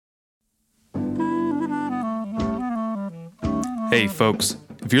Hey folks,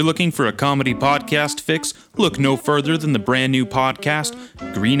 if you're looking for a comedy podcast fix, look no further than the brand new podcast,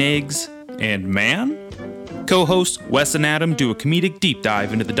 Green Eggs and Man? Co-hosts Wes and Adam do a comedic deep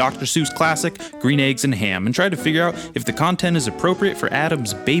dive into the Dr. Seuss classic, Green Eggs and Ham, and try to figure out if the content is appropriate for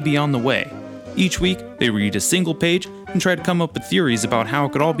Adam's baby on the way. Each week, they read a single page and try to come up with theories about how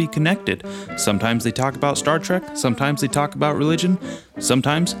it could all be connected. Sometimes they talk about Star Trek, sometimes they talk about religion,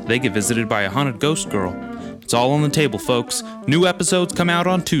 sometimes they get visited by a haunted ghost girl. It's all on the table, folks. New episodes come out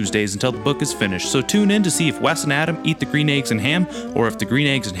on Tuesdays until the book is finished, so tune in to see if Wes and Adam eat the green eggs and ham, or if the green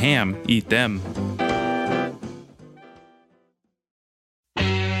eggs and ham eat them.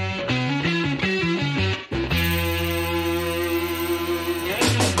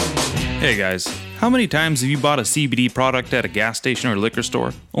 Hey guys, how many times have you bought a CBD product at a gas station or liquor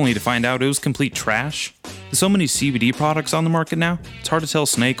store, only to find out it was complete trash? There's so many CBD products on the market now, it's hard to tell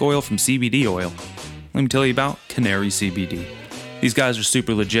snake oil from CBD oil. Let me tell you about Canary CBD. These guys are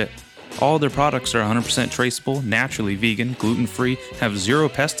super legit. All their products are 100% traceable, naturally vegan, gluten-free, have zero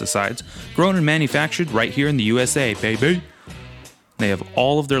pesticides, grown and manufactured right here in the USA, baby. They have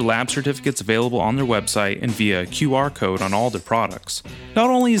all of their lab certificates available on their website and via a QR code on all their products. Not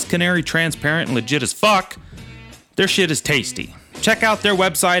only is Canary transparent and legit as fuck, their shit is tasty. Check out their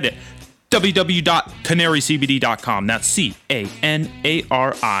website at www.canarycbd.com. That's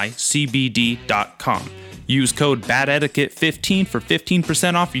CANARICBD.com. Use code BADETIQUETTE15 for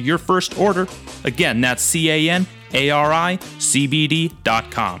 15% off your first order. Again, that's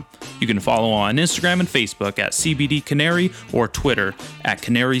CANARICBD.com. You can follow on Instagram and Facebook at CBD Canary or Twitter at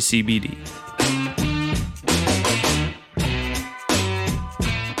Canary CBD.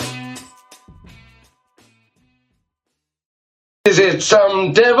 Is it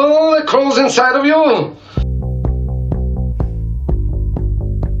some devil that crawls inside of you?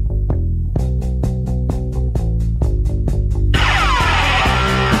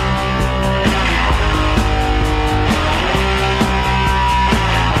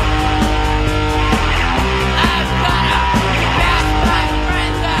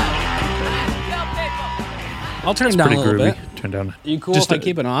 I'll turn it down a little bit. Turn down. You cool if I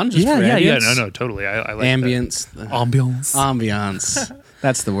keep it on? Just for Yeah. ambience? No, totally. I like ambience. that. Ambience.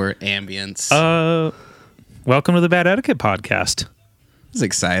 That's the word, ambience. Welcome to the Bad Etiquette Podcast. It's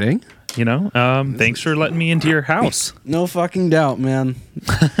exciting. You know, thanks for letting me into your house. No fucking doubt, man.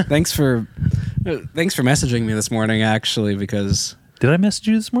 Thanks for messaging me this morning, actually, because... Did I message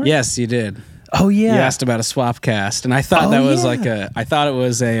you this morning? Yes, you did. Oh, yeah. You asked about a Swapcast, and I thought was I thought it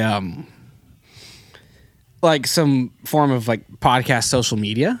was a... like some form of like podcast social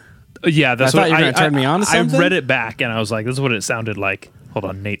media. Yeah, that's I what thought you were going to turn me on to something. I read it back and I was like, this is what it sounded like. Hold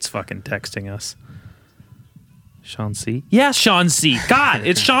on, Nate's fucking texting us. Sean C? Yeah, Sean C. God,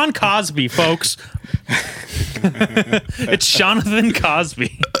 it's Sean Cosby, folks. It's Jonathan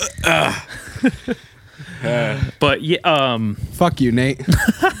Cosby. But yeah, fuck you, Nate.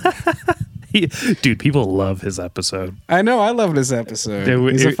 Dude, people love his episode. I know, I love this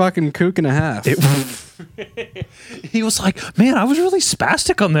episode. He's a fucking kook and a half. He was like, man, I was really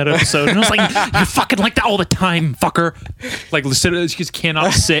spastic on that episode. And I was like, you're fucking like that all the time, fucker. Like, literally, just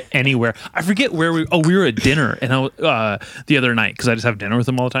cannot sit anywhere. I forget where we were at dinner and the other night, because I just have dinner with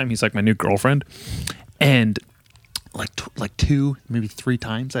him all the time. He's like my new girlfriend. And like two, maybe three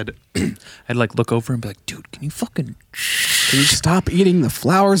times, I'd like look over and be like, dude, can you stop eating the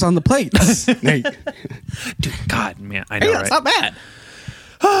flowers on the plate? Nate. Dude, God, man, I know, hey, right? That's not bad.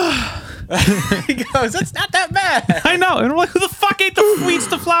 He goes, that's not that bad. I know. And I'm like, who the fuck eats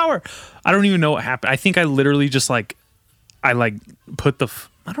the flour? I don't even know what happened. I think I literally just put I don't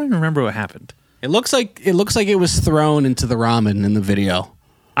even remember what happened. It looks like it was thrown into the ramen in the video.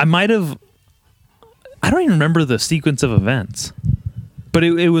 I don't even remember the sequence of events. But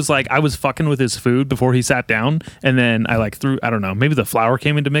it was like I was fucking with his food before he sat down, and then I threw, I don't know, maybe the flour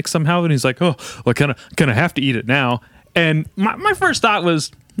came into mix somehow, and he's like, oh, well, gonna have to eat it now. And my first thought was,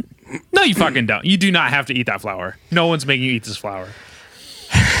 no, you fucking don't. You do not have to eat that flour. No one's making you eat this flour.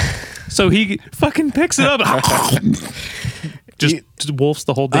 So he fucking picks it up, just wolfs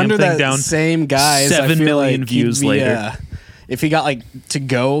the whole damn Under thing that down. Same guys, 7 million views later. If he got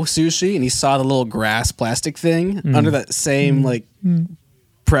to-go sushi and he saw the little grass plastic thing under that same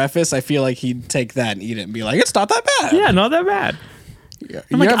preface, I feel like he'd take that and eat it and be like, it's not that bad. Yeah, not that bad. You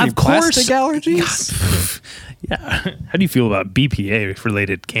have any plastic allergies? Yeah. How do you feel about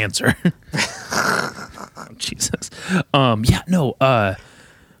BPA-related cancer? Oh, Jesus. Yeah, no. I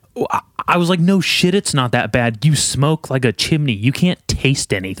was like, no shit, it's not that bad. You smoke like a chimney. You can't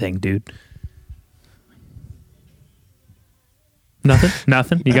taste anything, dude.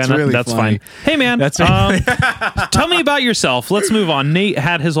 Nothing. You got nothing. really That's funny. fine. Hey man, That's tell me about yourself. Let's move on. Nate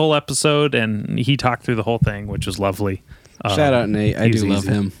had his whole episode and he talked through the whole thing, which was lovely. Shout out Nate. I he's do love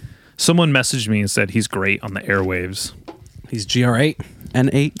easy. him. Someone messaged me and said he's great on the airwaves. He's GR8 and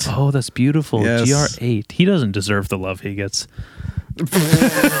 8. Oh, that's beautiful. Yes. GR8. He doesn't deserve the love he gets.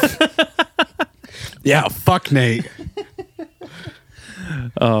 Yeah, fuck Nate.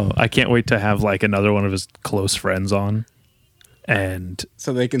 Oh, I can't wait to have like another one of his close friends on. And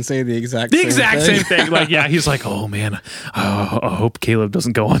So they can say the exact same thing. Like, yeah, he's like, oh man, I hope Caleb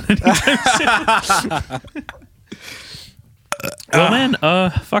doesn't go on anytime soon. Well, man,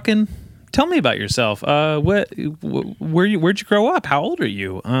 fucking tell me about yourself. Where'd you grow up? How old are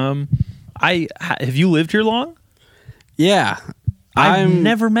you? Have you lived here long? Yeah. I've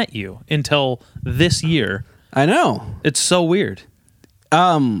never met you until this year. I know. It's so weird.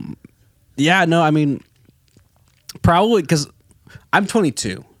 Yeah, no, I mean, probably because I'm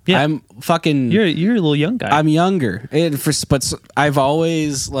 22. Yeah. I'm fucking. You're a little young guy. I'm younger, but I've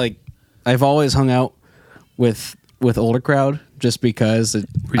always hung out with older crowd just because.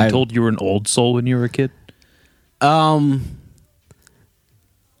 Were you told you were an old soul when you were a kid? I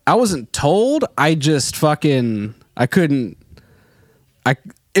wasn't told. I just fucking. I couldn't.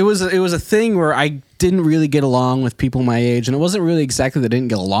 It was a thing where I didn't really get along with people my age, and it wasn't really exactly that I didn't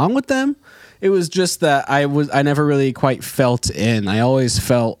get along with them. It was just that I never really quite felt in. I always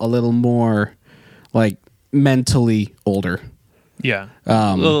felt a little more like mentally older. Yeah.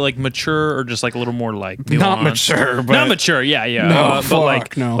 A little like mature or just like a little more like nuanced. Not mature, but not mature. Yeah, yeah. No, but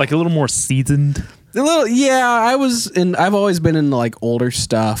like no. like a little more seasoned. a little. Yeah, I've always been in like older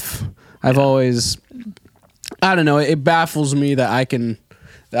stuff. I've always. I don't know. It baffles me that I can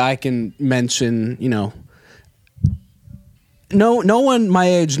mention. You know. No one my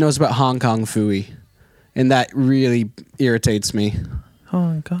age knows about Hong Kong Phooey, and that really irritates me.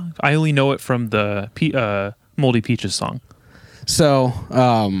 Oh god. I only know it from the Moldy Peaches song. So,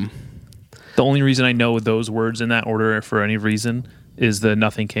 The only reason I know those words in that order for any reason is the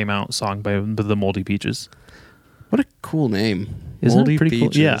Nothing Came Out song by the Moldy Peaches. what a cool name. Isn't Moldy it pretty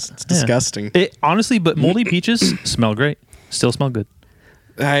Peaches. cool? Yeah. It's disgusting. It honestly, but Moldy Peaches smell great. Still smell good.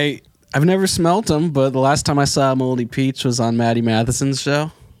 I've never smelt them, but the last time I saw Moldy Peach was on Maddie Matheson's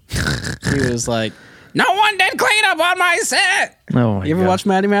show. He was like, "No one did clean up on my set." Oh my You ever God. watch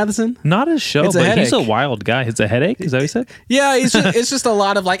Maddie Matheson? Not his show, It's a but he's a headache. wild guy. It's a headache. Is that what you said? Yeah, it's just a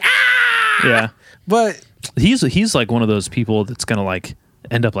lot of like ah. Yeah. But He's like one of those people that's gonna like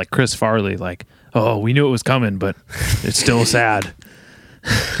end up like Chris Farley, like, oh, we knew it was coming, but it's still sad.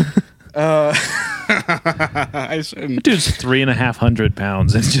 I shouldn't. Dude's 3,500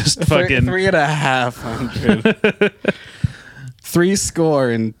 pounds and just fucking 3,500. 3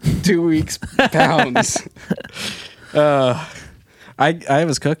 weeks pounds. I have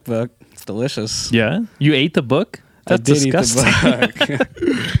his cookbook. It's delicious. yeah. You ate the book? That's I did disgusting. eat the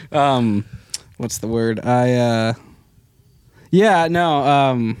book. What's the word?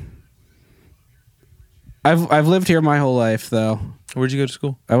 I've lived here my whole life though. Where'd you go to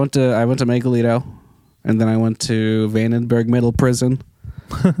school? I went to Megalito, and then I went to Vandenberg Middle Prison,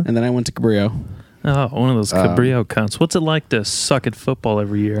 and then I went to Cabrillo. Oh, one of those Cabrillo cunts. What's it like to suck at football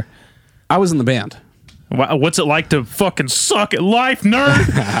every year? I was in the band. What's it like to fucking suck at life,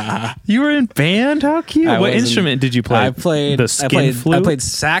 nerd? You were in band? How cute. I What was in- instrument did you play? I played the skin flute? I played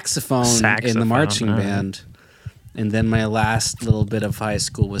saxophone in Saxophone, the marching all right. band. And then my last little bit of high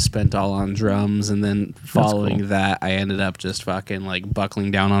school was spent all on drums, and then following cool. that I ended up just fucking like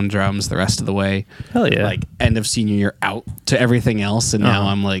buckling down on drums the rest of the way. Hell yeah. Like end of senior year out to everything else, and now Uh-huh.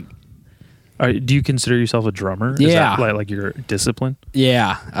 I'm like, Do you consider yourself a drummer? Is Yeah. that like your discipline?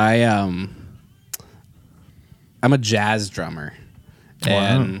 yeah, I'm a jazz drummer. Wow.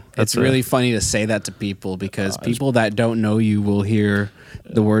 And That's it's really funny to say that to people because people that don't know you will hear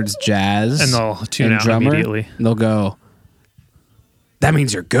the words jazz And they'll tune out drummer, immediately. and they'll go, "That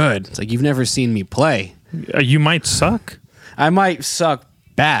means you're good." It's like you've never seen me play. You might suck. I might suck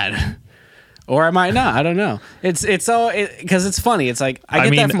bad, or I might not. I don't know. It's all because it's funny. It's like I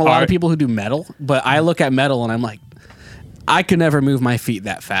get mean, that from a lot of people who do metal, but I look at metal and I'm like, I could never move my feet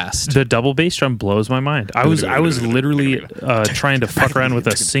that fast. The double bass drum blows my mind. I was literally trying to fuck around with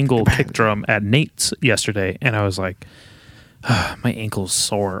a single kick drum at Nate's yesterday, and I was like, my ankle's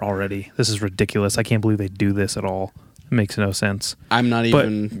sore already. This is ridiculous. I can't believe they do this at all. It makes no sense. I'm not But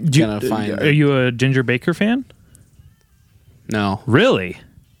even gonna find. Are you a Ginger Baker fan? No, Really?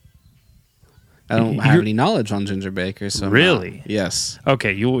 I don't have any knowledge on Ginger Baker. So I'm Really? not. Yes.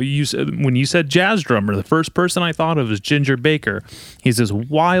 Okay, you said, when you said jazz drummer, the first person I thought of was Ginger Baker. He's this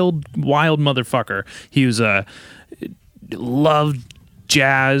wild motherfucker. He was loved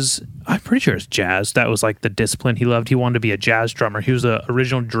jazz. I'm pretty sure it's jazz. That was like the discipline he loved. He wanted to be a jazz drummer. He was the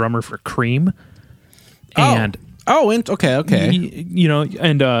original drummer for Cream. And okay. you know,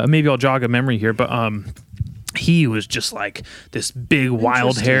 and maybe I'll jog a memory here, but he was just like this big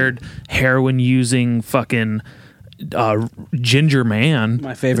wild-haired, heroin-using fucking ginger man.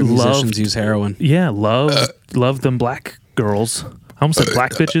 My favorite musicians use heroin. Yeah, loved them black girls. I almost said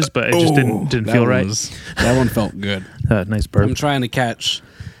black bitches, but it just didn't feel right. That one felt good. Nice burp. I'm trying to catch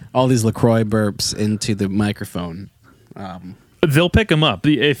all these LaCroix burps into the microphone. They'll pick them up.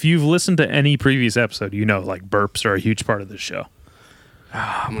 If you've listened to any previous episode, you know like burps are a huge part of this show.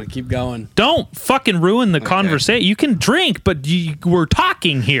 I'm going to keep going. Don't fucking ruin the conversation. You can drink, but we're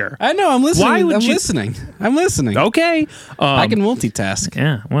talking here. I know, I'm listening. Why would I'm you- listening. I'm listening. Okay. I can multitask.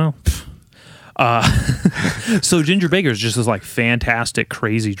 Yeah, well. So Ginger Baker is just this like fantastic,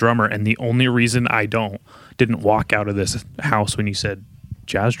 crazy drummer, and the only reason I didn't walk out of this house when you said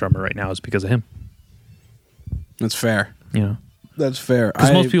jazz drummer right now is because of him. That's fair. You know, That's fair.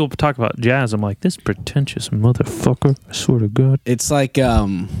 because most people talk about jazz. I'm like, this pretentious motherfucker. I swear to God. It's like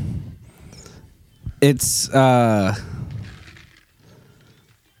I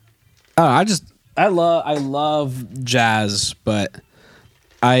love jazz, but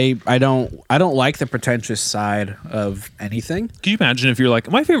I don't like the pretentious side of anything. Can you imagine if you're like,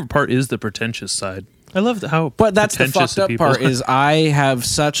 my favorite part is the pretentious side. I love how But that's the pretentious fucked up people part are. is I have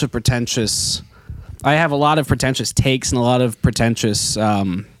a lot of pretentious takes and a lot of pretentious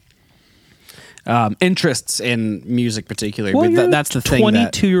interests in music particularly. Well, but you're that's the thing.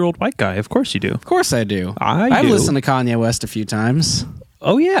 22-year-old white guy. Of course you do. Of course I do. I I've do. listened to Kanye West a few times.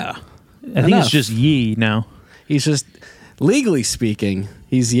 Oh yeah. I think Enough. it's just Yee now. He's just, legally speaking,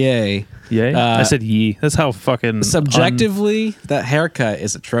 he's yay. Yay? I said Yee. That's how fucking Subjectively, that haircut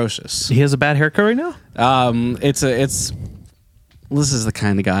is atrocious. he has a bad haircut right now? This is the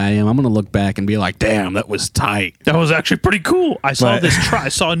kind of guy I am. I'm gonna look back and be like, damn, that was tight. That was actually pretty cool. I saw But- this truck. I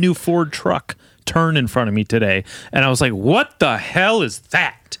saw a new Ford truck turn in front of me today, and I was like, "What the hell is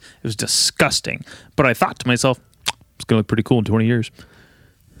that?" It was disgusting. But I thought to myself, "It's gonna look pretty cool in 20 years."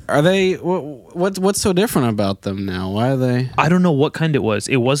 Are they? What's so different about them now? Why are they? I don't know what kind it was.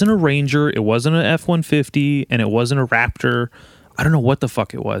 It wasn't a Ranger. It wasn't an F-150, and it wasn't a Raptor. I don't know what the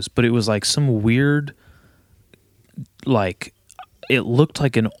fuck it was, but it was like some weird, like, it looked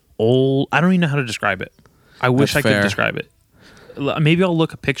like an old. I don't even know how to describe it. I wish That's I could fair. describe it. Maybe I'll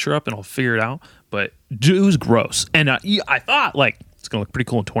look a picture up and I'll figure it out. But it was gross, and I thought like it's gonna look pretty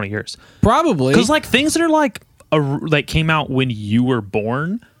cool in 20 years. Probably Because like things that are like came out when you were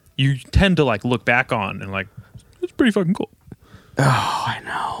born, you tend to like look back on and like it's pretty fucking cool. Oh, I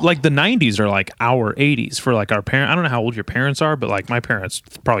know. Like the 90s are like our 80s for like our parents. I don't know how old your parents are, but like my parents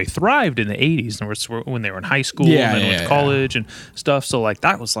probably thrived in the 80s and were when they were in high school and then went to college and stuff. So like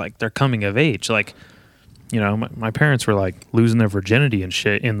that was like their coming of age. Like, you know, my parents were like losing their virginity and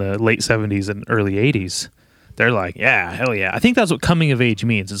shit in the late 70s and early 80s. They're like, yeah, hell yeah. I think that's what coming of age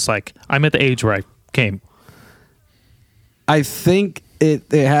means. It's like I'm at the age where I came. I think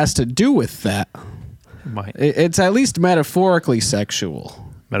it has to do with that. It's at least metaphorically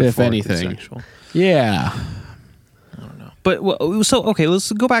sexual, if anything. Sexual. Yeah. But so okay,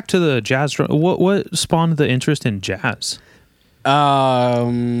 let's go back to the jazz. What spawned the interest in jazz?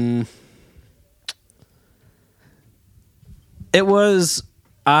 It was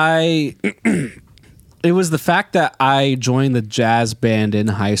it was the fact that I joined the jazz band in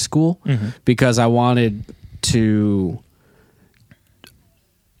high school because I wanted to.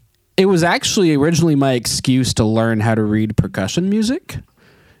 It was actually originally my excuse to learn how to read percussion music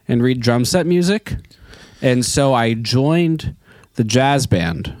and read drum set music. And so I joined the jazz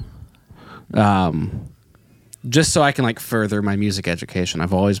band just so I can like further my music education.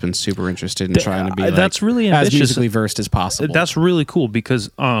 I've always been super interested in trying to be like, that's really as ambitious. musically versed as possible. That's really cool because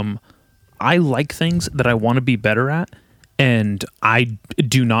I like things that I want to be better at, and I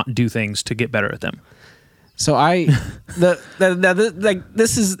do not do things to get better at them. So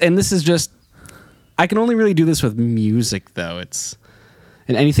this is just, I can only really do this with music though.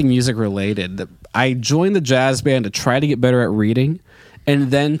 And anything music related. I joined the jazz band to try to get better at reading, and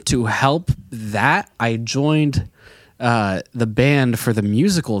then to help that, I joined the band for the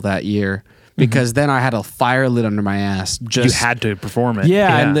musical that year because then I had a fire lit under my ass. You had to perform it.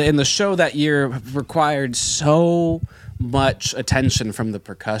 Yeah, and the show that year required so much attention from the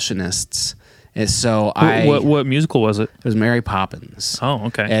percussionists. And so what musical was it? It was Mary Poppins. Oh,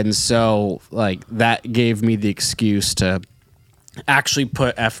 okay. And so like that gave me the excuse to actually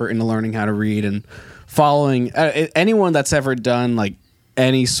put effort into learning how to read and following anyone that's ever done like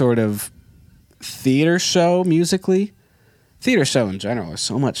any sort of theater show musically theater show in general. There's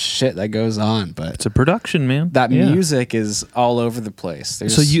so much shit that goes on, but It's a production, man. that music is all over the place.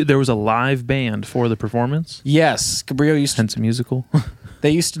 There was a live band for the performance? Yes, Cabrillo used to. Hence a musical?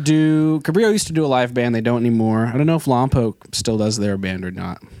 Cabrillo used to do a live band. They don't anymore. I don't know if Lompoc still does their band or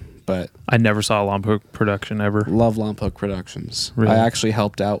not, but I never saw a Lompoc production ever. love Lompoc Productions. Really? I actually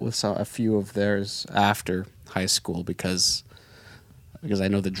helped out with a few of theirs after high school because I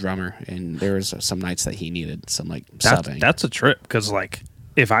know the drummer, and there was some nights that he needed some subbing. That's a trip, because like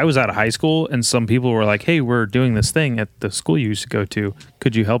if I was out of high school and some people were like, hey, we're doing this thing at the school you used to go to,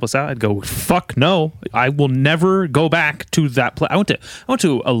 could you help us out? I'd go, fuck no, I will never go back to that place. I went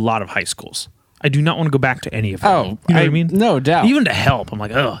to a lot of high schools. I do not want to go back to any of them. Oh, you know what I mean? No doubt. Even to help, I'm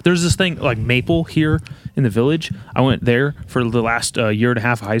like, oh, there's this thing like Maple here in the village. I went there for the last year and a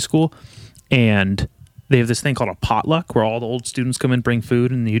half of high school, and they have this thing called a potluck where all the old students come in, bring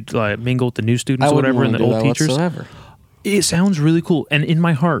food, and you mingle with the new students or whatever, and the old teachers. Whatsoever. It sounds really cool. And in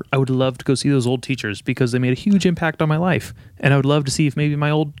my heart, I would love to go see those old teachers because they made a huge impact on my life. And I would love to see if maybe my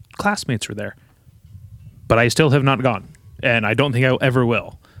old classmates were there. But I still have not gone. And I don't think I ever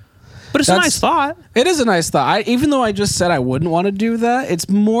will. But it's a nice thought. It is a nice thought. Even though I just said I wouldn't want to do that, it's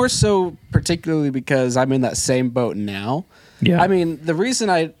more so particularly because I'm in that same boat now. Yeah. I mean, the reason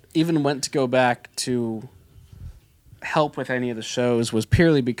I even went to go back to help with any of the shows was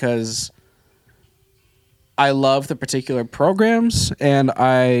purely because I love the particular programs and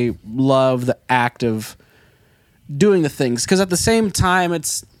I love the act of doing the things. Because at the same time,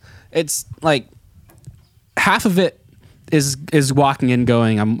 it's like half of it is walking in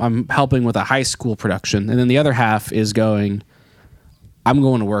going, I'm helping with a high school production, and then the other half is going, I'm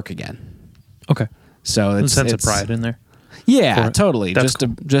going to work again. Okay. So There's a sense of pride in there. Yeah, totally. That's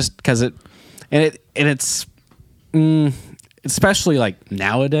Just because it's especially like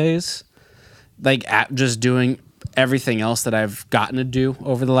nowadays, like just doing everything else that I've gotten to do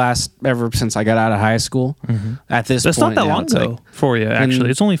ever since I got out of high school. Mm-hmm. At this That's point, not that long ago for you. Actually,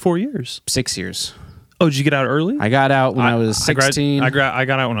 it's only 4 years. 6 years. Oh, did you get out early? I got out when I was 16. I got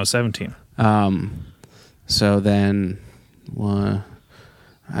out when I was 17. So then, I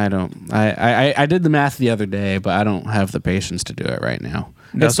did the math the other day, but I don't have the patience to do it right now.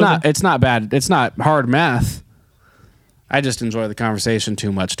 It's not bad. It's not hard math. I just enjoy the conversation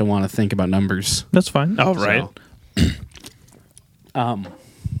too much to want to think about numbers. That's fine. Oh, right.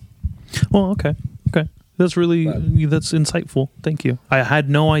 Well, okay. That's that's insightful. Thank you. I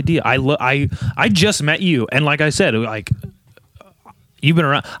had no idea. I just met you, and like I said, like you've been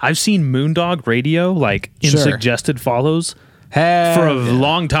around. I've seen Moondog Radio like in suggested follows for a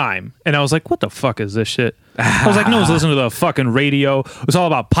long time, and I was like, "What the fuck is this shit?" I was like, "No one's listening to the fucking radio. It's all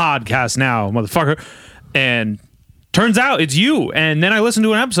about podcasts now, motherfucker." And turns out it's you. And then I listened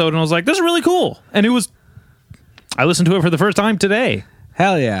to an episode, and I was like, "This is really cool." And I listened to it for the first time today.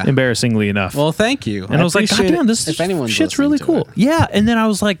 Hell yeah. Embarrassingly enough. Well, thank you. And I was like, God damn, this shit's really cool. Yeah. And then I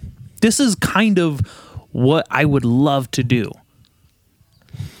was like, this is kind of what I would love to do.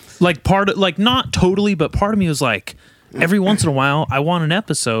 Like not totally, but part of me was like, every once in a while, I want an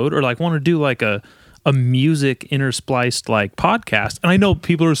episode or like want to do like a music interspliced like podcast. And I know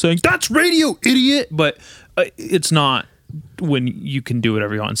people are saying, that's radio, idiot. But it's not. When you can do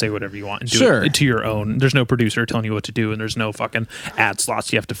whatever you want and say whatever you want and do it to your own. There's no producer telling you what to do, and there's no fucking ad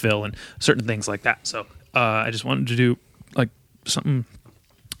slots you have to fill and certain things like that. So I just wanted to do like something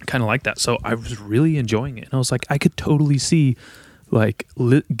kind of like that. So I was really enjoying it, and I was like, I could totally see like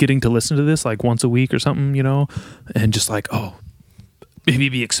getting to listen to this like once a week or something, you know, and just like maybe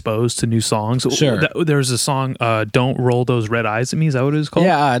be exposed to new songs. Sure. There's a song, "Don't Roll Those Red Eyes at Me." Is that what it is called?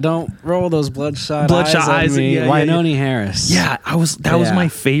 Yeah, don't roll those bloodshot eyes at me. Yeah, Wynoni Harris. Yeah, that was my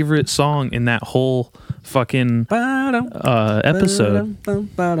favorite song in that whole fucking episode.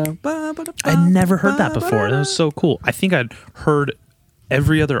 I'd never heard that before. That was so cool. I think I'd heard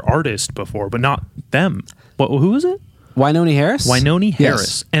every other artist before, but not them. Who was it? Wynoni Harris? Wynoni Harris.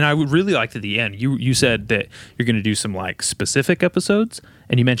 Yes. And I would really like at the end, you said that you're going to do some like specific episodes,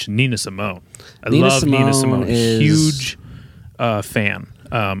 and you mentioned Nina Simone. I love Nina Simone. Huge fan.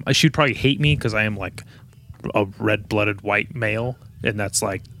 She'd probably hate me because I am like a red-blooded white male, and that's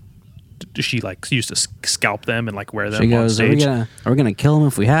like, she like used to scalp them and like wear them. She goes, on stage. Are we gonna kill them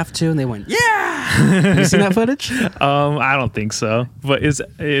if we have to? And they went, yeah. Have you seen that footage? I don't think so. But is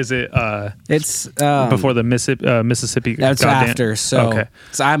it? It's before the Mississippi. That's after. So, okay.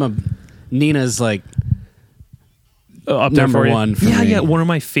 So Nina's like up there number for one. For me. Yeah. One of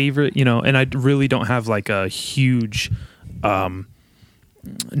my favorite. You know, and I really don't have like a huge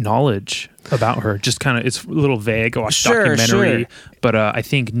knowledge about her. Just kind of, it's a little vague. I watched documentary, but I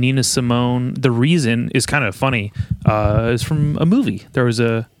think Nina Simone, the reason is kind of funny, is from a movie. There was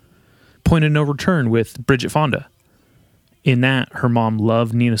a Point of No Return with Bridget Fonda. In that, her mom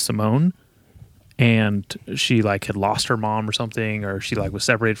loved Nina Simone, and she like had lost her mom or something, or she like was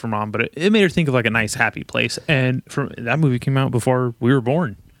separated from mom, but it made her think of like a nice, happy place. And from that movie came out before we were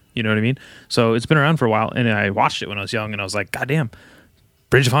born. You know what I mean? So it's been around for a while, and I watched it when I was young, and I was like, God damn,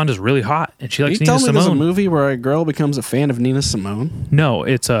 Bridget Fonda's really hot, and she likes Nina Simone. You tell me there's a movie where a girl becomes a fan of Nina Simone? No,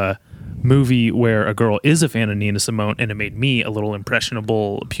 it's a movie where a girl is a fan of Nina Simone, and it made me, a little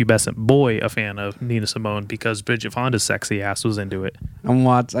impressionable pubescent boy, a fan of Nina Simone because Bridget Fonda's sexy ass was into it.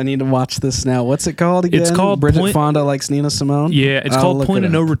 I need to watch this now. What's it called again? It's called Bridget Fonda Likes Nina Simone? Yeah, it's called Point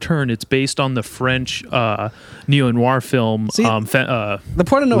of No Return. It's based on the French neo-noir film. See, the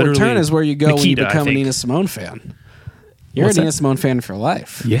Point of No Return is where you go when you become a Nina Simone fan. You're a Nina Simone fan for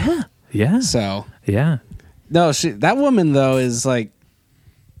life. Yeah, yeah. So, yeah. No, that woman, though, is like,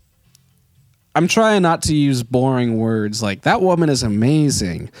 I'm trying not to use boring words. Like, that woman is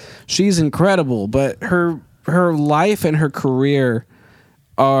amazing. She's incredible, but her life and her career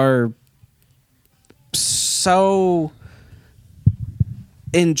are so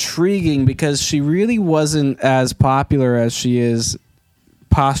intriguing because she really wasn't as popular as she is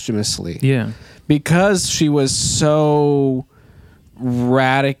posthumously. Yeah. Because she was so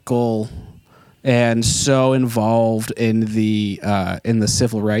radical and so involved in the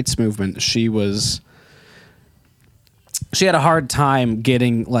civil rights movement, she had a hard time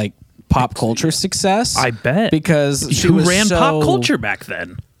getting like pop culture success. I bet, because who ran pop culture back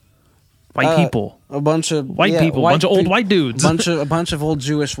then? White people, a bunch of white people, a bunch of old white dudes, a bunch of old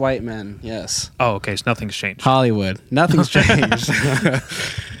Jewish white men. Yes. Oh, okay. So nothing's changed. Hollywood, nothing's changed.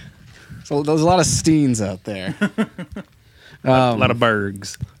 So there's a lot of Steens out there. A lot of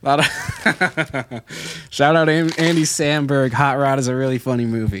Bergs. Shout out to Andy Samberg. Hot Rod is a really funny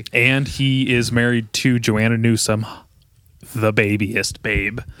movie. And he is married to Joanna Newsom, the babiest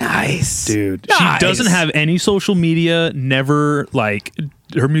babe. Nice. Dude. Nice. She doesn't have any social media, never, like,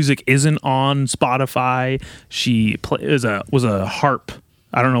 her music isn't on Spotify. She was a harp.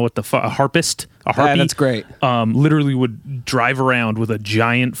 I don't know what a harpist? A harpy? Yeah, that's great. Literally would drive around with a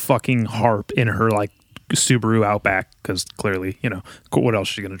giant fucking harp in her, like, Subaru Outback, because clearly, you know, what else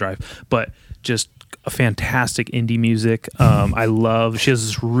is she gonna drive? But just a fantastic indie music. I love. She has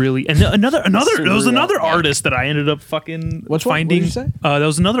this really another. There was another artist that I ended up fucking finding. What did you say? That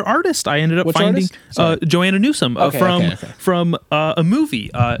was another artist I ended up Which finding. Joanna Newsom from a movie.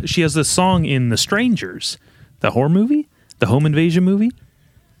 She has this song in The Strangers, the horror movie, the home invasion movie.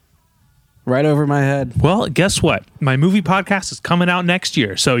 Right over my head. Well, guess what? My movie podcast is coming out next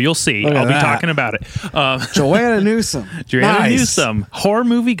year, so you'll see. I'll be talking about it. Joanna Newsom. Joanna Newsom. Horror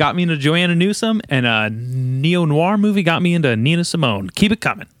movie got me into Joanna Newsom, and a neo-noir movie got me into Nina Simone. Keep it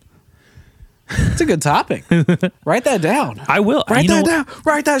coming. It's a good topic. Write that down. I will. Write that down.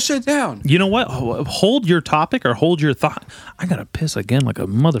 Write that shit down. You know what? Hold your topic or hold your thought. I got to piss again like a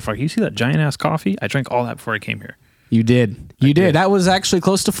motherfucker. You see that giant-ass coffee? I drank all that before I came here. You did. You did. That was actually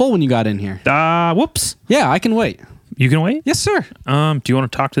close to full when you got in here. Whoops. Yeah, I can wait. You can wait? Yes, sir. Do you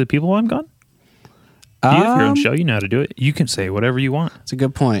want to talk to the people while I'm gone? You have your own show. You know how to do it. You can say whatever you want. That's a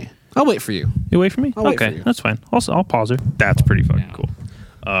good point. I'll wait for you. You wait for me? I'll wait for you. That's fine. I'll pause her. That's pretty fucking cool.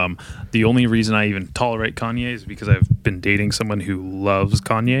 The only reason I even tolerate Kanye is because I've been dating someone who loves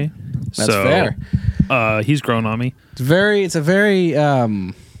Kanye. That's fair. He's grown on me. It's a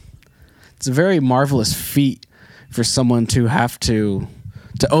very marvelous feat for someone to have to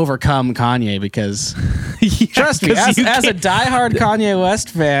overcome Kanye, because trust me, as a diehard Kanye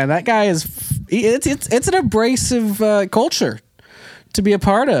West fan, that guy it's an abrasive culture to be a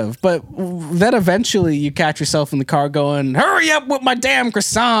part of. But then eventually you catch yourself in the car going, "Hurry up with my damn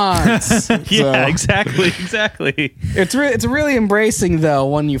croissants!" Yeah, exactly. It's really embracing though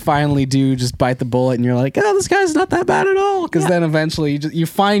when you finally do just bite the bullet and you're like, "Oh, this guy's not that bad at all." Because then eventually you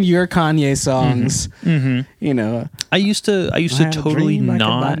find your Kanye songs. Mm-hmm. You know, I used to totally not.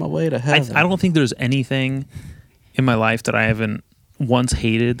 I buy my way to heaven. I don't think there's anything in my life that I haven't once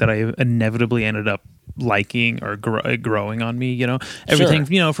hated that I inevitably ended up liking or growing on me, you know, everything,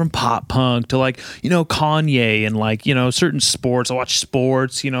 you know, from pop punk to like, you know, Kanye and like, you know, certain sports. I watch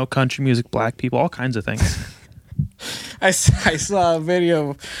sports, you know, country music, black people, all kinds of things. I saw a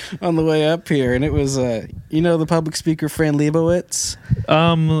video on the way up here, and it was, you know, the public speaker Fran Lebowitz.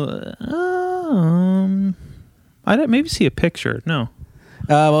 I didn't maybe see a picture. No.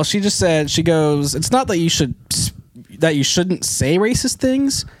 Well, she just said, she goes, it's not that you shouldn't say racist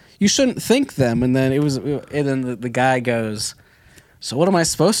things. You shouldn't think them. And then the guy goes, So what am I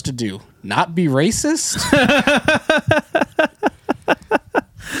supposed to do? Not be racist?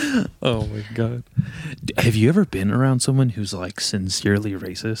 Oh my God. Have you ever been around someone who's like sincerely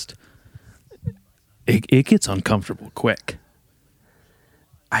racist? It gets uncomfortable quick.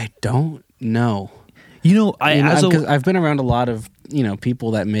 I don't know. You know, I've been around a lot of,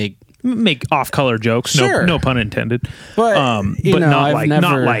 people that make off-color jokes. Sure. No pun intended. But,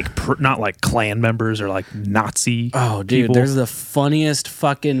 not like Klan members or like Nazi. Oh, dude, people. There's the funniest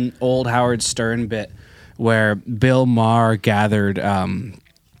fucking old Howard Stern bit where Bill Maher gathered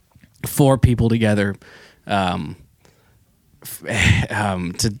 4 people together to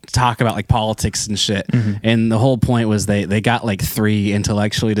talk about like politics and shit. Mm-hmm. And the whole point was they got like 3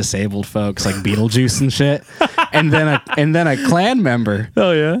 intellectually disabled folks like Beetlejuice and shit. and then a Klan member.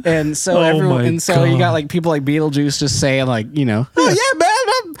 Oh yeah. And so you got like people like Beetlejuice just saying like, oh yeah, man,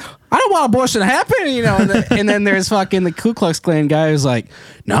 I don't want abortion to happen, and then there's fucking the Ku Klux Klan guy who's like,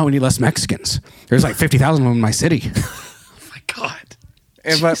 no, we need less Mexicans. There's like 50,000 of them in my city. Oh my God.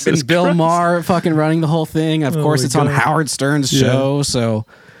 And Bill Maher fucking running the whole thing. Of course, it's on Howard Stern's show. So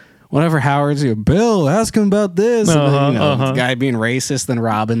whenever Howard's Bill, ask him about this. And then, the guy being racist, then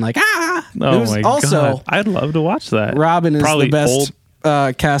Robin like, Oh my God. I'd love to watch that. Robin is probably the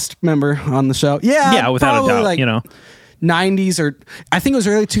best cast member on the show. Yeah, without a doubt. Like, 90s or I think it was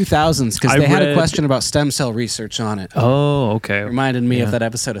early 2000s because they had a question about stem cell research on it. Oh, okay. Reminded me of that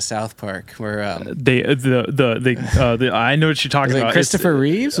episode of South Park where I know what you're talking about. Christopher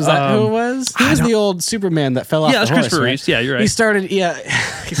Reeves, was that who it was? He was the old Superman that fell off the horse. Yeah, Christopher Reeves. Yeah, you're right. He started eating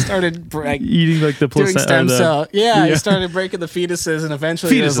like the doing stem cell. Yeah, he started breaking the fetuses and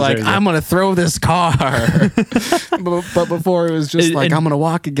eventually he was like, I'm gonna throw this car. but before it was just I'm gonna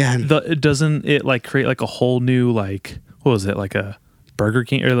walk again. Doesn't it like create like a whole new like what was it, like a Burger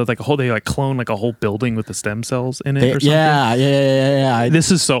King or like a whole, they like clone like a whole building with the stem cells in it or something? Yeah. This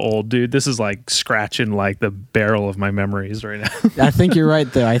is so old, dude. This is like scratching like the barrel of my memories right now. I think you're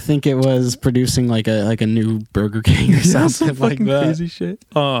right though. I think it was producing like a new Burger King or something like that. Crazy shit.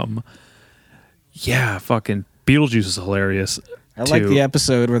 Yeah, fucking Beetlejuice is hilarious. I like the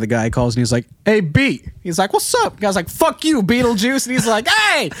episode where the guy calls and he's like, "Hey, Beat." He's like, "What's up?" The guy's like, "Fuck you, Beetlejuice." And he's like,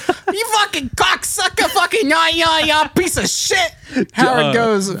 "Hey, you fucking cocksucker, fucking ya piece of shit." Howard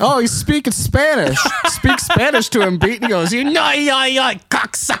goes, "Oh, he's speaking Spanish." Speak Spanish to him, Beat. And he goes, "You ya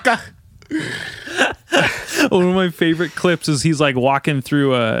cocksucker." One of my favorite clips is he's like walking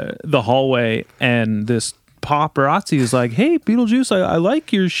through the hallway and this paparazzi is like, "Hey, Beetlejuice, I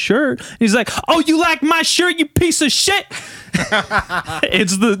like your shirt." And he's like, "Oh, you like my shirt, you piece of shit."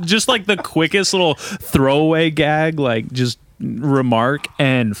 It's just like the quickest little throwaway gag, like just remark.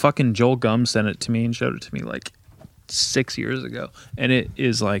 And fucking Joel Gum sent it to me and showed it to me like 6 years ago, and it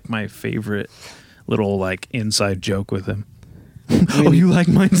is like my favorite little like inside joke with him. Oh, you like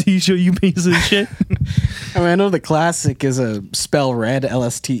my t-shirt, you piece of shit. I know the classic is a spell red,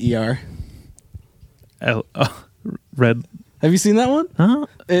 LSTER. Red. Have you seen that one? Huh?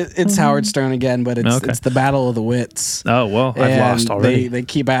 It's Howard Stern again, but it's the Battle of the Wits. Oh well, I've lost already. They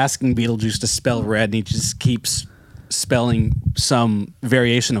keep asking Beetlejuice to spell red, and he just keeps spelling some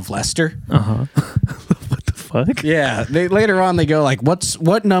variation of Lester. What the fuck? Yeah. Later on they go like,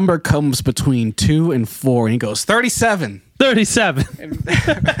 what number comes between 2 and 4? And he goes 37. 37.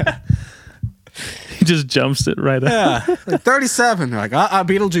 He just jumps it right up. Yeah, like 37. They're like,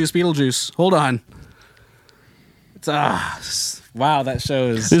 Beetlejuice. Hold on. Wow, that show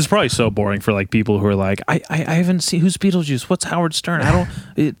is. This is probably so boring for like people who are like, I haven't seen who's Beetlejuice. What's Howard Stern?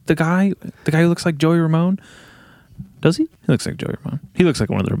 The guy who looks like Joey Ramone. Does he? He looks like Joey Ramone. He looks like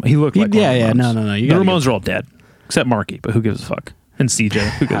one of the. He looked like one of the Ramones. No. The Ramones are all dead except Marky, but who gives a fuck? And CJ,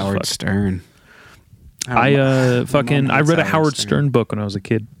 who gives a fuck? Howard Stern. I read a Howard Stern book when I was a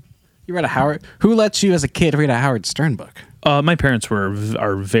kid. You read a Howard? Who lets you as a kid read a Howard Stern book? My parents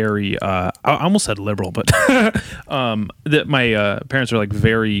are very. I almost said liberal, but that my parents are like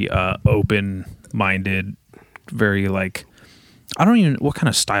very open-minded, very like. I don't even what kind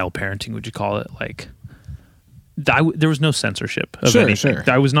of style parenting would you call it? Like, there was no censorship of anything. Sure.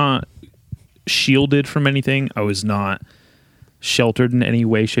 I was not shielded from anything. I was not sheltered in any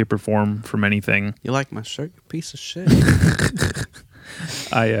way, shape, or form from anything. You like my shirt, you piece of shit.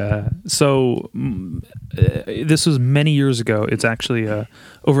 This was many years ago. It's actually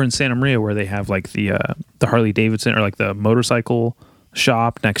over in Santa Maria where they have like the Harley Davidson or like the motorcycle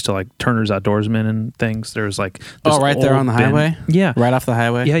shop next to like Turner's Outdoorsman and things. There's like this right there on the highway. Yeah, right off the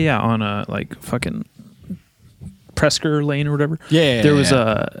highway. Yeah, on like fucking Presker Lane or whatever. Yeah, there was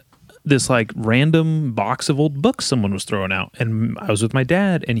this like random box of old books someone was throwing out, and I was with my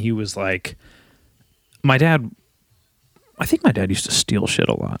dad, and he was like, my dad. I think my dad used to steal shit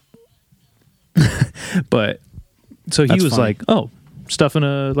a lot. But so he That's was funny. like, oh, stuff in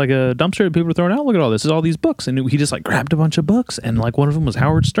a dumpster that people are throwing out. Look at all this. This is all these books. And he just like grabbed a bunch of books, and like one of them was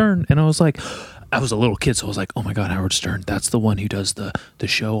Howard Stern. And I was like, I was a little kid, so I was like, oh my God, Howard Stern. That's the one who does the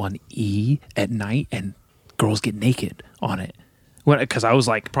show on E! At night and girls get naked on it. Because I was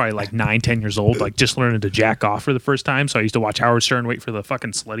like probably like 9-10 years old, like just learning to jack off for the first time. So I used to watch Howard Stern, wait for the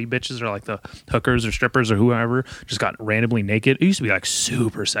fucking slutty bitches or like the hookers or strippers or whoever just got randomly naked. It used to be like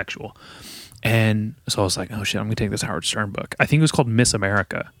super sexual. And so I was like, oh shit, I'm going to take this Howard Stern book. I think it was called Miss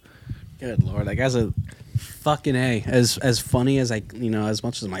America. Good Lord. That guy's a fucking A. As funny as as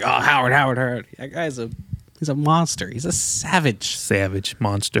much as I'm like, oh, Howard. That guy's he's a monster. He's a savage. Savage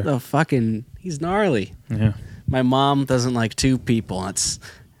monster. He's gnarly. Yeah. My mom doesn't like two people. It's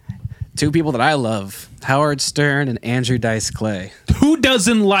two people that I love: Howard Stern and Andrew Dice Clay. Who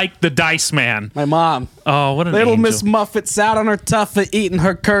doesn't like the Dice Man? My mom. Oh, what an Little angel. Miss Muffet sat on her tuffet eating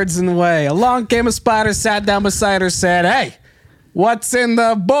her curds and whey. Along came a spider, sat down beside her, said, "Hey, what's in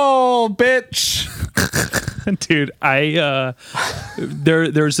the bowl, bitch?" Dude,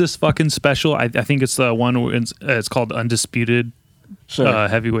 there's this fucking special. I think it's the one where it's called Undisputed. Sure.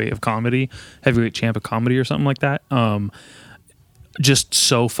 Heavyweight champ of comedy or something like that. Just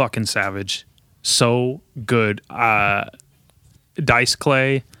so fucking savage, so good. Dice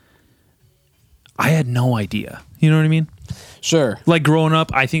Clay, I had no idea. You know what I mean? Sure. Like growing up,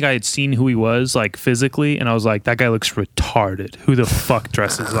 I think I had seen who he was like physically, and I was like, that guy looks retarded. Who the fuck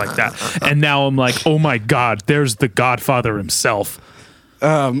dresses like that? And now I'm like, oh my God, there's the Godfather himself.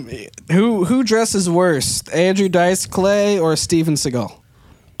 Who dresses worse, Andrew Dice Clay or Steven Seagal?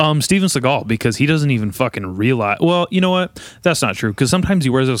 Steven Seagal, because he doesn't even fucking realize. Well, you know what? That's not true, because sometimes he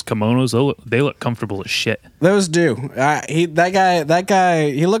wears those kimonos. They look comfortable as shit. Those do. That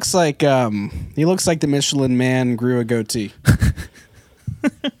guy. He looks like the Michelin Man grew a goatee.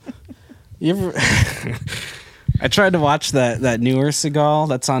 You ever? I tried to watch that newer Seagal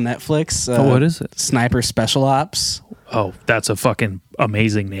that's on Netflix. What is it? Sniper Special Ops. Oh, that's a fucking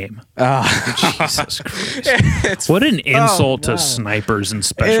amazing name. Jesus Christ. What an insult to snipers and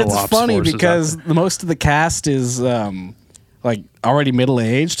special ops. It's funny forces because most of the cast is like already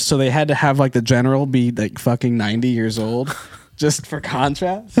middle-aged, so they had to have like the general be like fucking 90 years old just for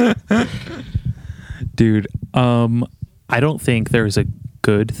contrast. Dude, I don't think there's a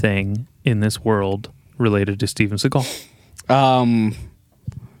good thing in this world related to Steven Seagal.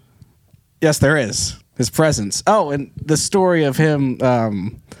 Yes, there is. His presence. Oh, and the story of him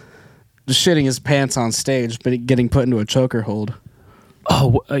just shitting his pants on stage, but getting put into a choker hold.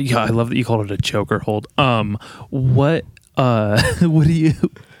 Oh, yeah, I love that you called it a choker hold. What do you...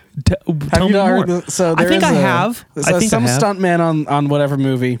 Tell me more. I think I have. So some stuntman on whatever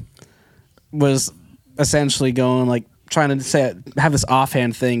movie was essentially going like trying to have this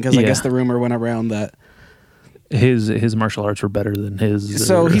offhand thing because I guess the rumor went around that his martial arts were better than his.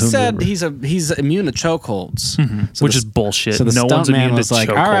 So he said he's immune to chokeholds, which is bullshit. So the no one's immune was to like,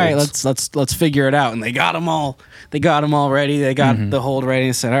 chokeholds. all right, let's figure it out, and they got them all. They got them all ready. They got the hold ready,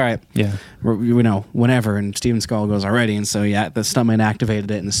 and said, all right, yeah, whenever. And Steven Seagal goes already, and so the stuntman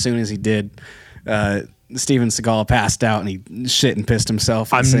activated it, and as soon as he did, Steven Seagal passed out and he shit and pissed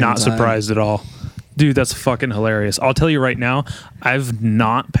himself. I'm not surprised at all. Dude, that's fucking hilarious. I'll tell you right now, I've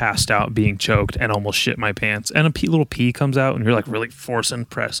not passed out being choked and almost shit my pants. And a little pee comes out and you're like really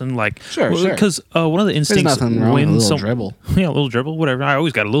pressing. Like, sure. Because one of the instincts There's nothing wrong with a little dribble. Yeah, a little dribble, whatever. I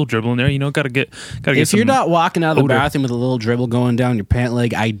always got a little dribble in there. Gotta get. If you're not walking out of the odor. bathroom with a little dribble going down your pant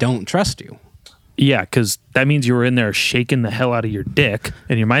leg, I don't trust you. Yeah, because that means you were in there shaking the hell out of your dick,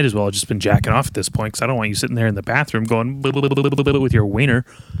 and you might as well have just been jacking off at this point. Because I don't want you sitting there in the bathroom going with your wiener.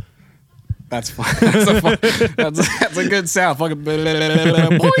 That's fine. That's a good sound. Fucking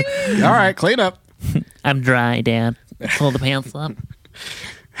boing. All right, clean up. I'm dry, Dad. Pull the pants up.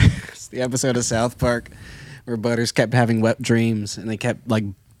 It's the episode of South Park where Butters kept having wet dreams and they kept like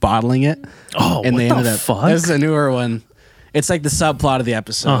bottling it. Oh, and what they the ended up. fuck? This is a newer one. It's like the subplot of the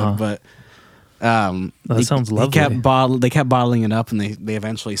episode, but that sounds lovely. They kept bottling it up, and they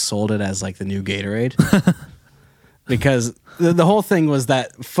eventually sold it as like the new Gatorade. Because the whole thing was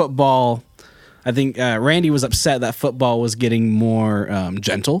that football. I think Randy was upset that football was getting more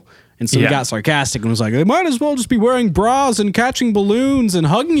gentle. And so he got sarcastic and was like, they might as well just be wearing bras and catching balloons and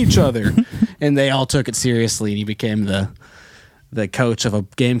hugging each other. And they all took it seriously. And he became the coach of a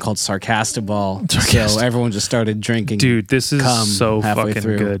game called Sarcastiball. So everyone just started drinking. Dude, this is so fucking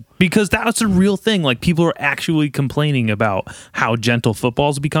good. Because that's a real thing. Like, people are actually complaining about how gentle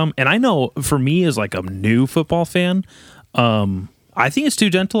football's become. And I know for me as like a new football fan, I think it's too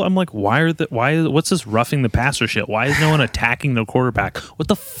gentle. I'm like, what's this roughing the passer shit? Why is no one attacking the quarterback? What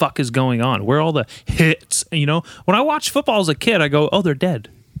the fuck is going on? Where are all the hits? You know, when I watched football as a kid, I go, oh, they're dead.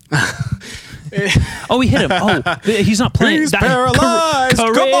 Oh, he hit him. Oh, he's not playing. He's paralyzed.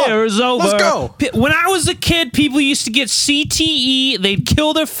 Career's over. Let's go. When I was a kid, people used to get CTE. They'd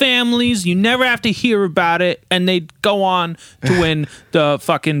kill their families. You never have to hear about it, and they'd go on to win the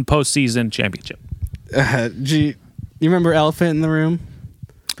fucking postseason championship. You remember Elephant in the Room?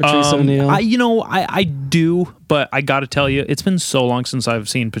 Patrice O'Neal. I do, but I got to tell you, it's been so long since I've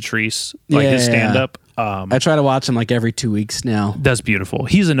seen Patrice, like his stand up. I try to watch him like every 2 weeks now. That's beautiful.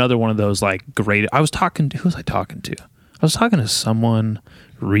 He's another one of those like great. Who was I talking to? I was talking to someone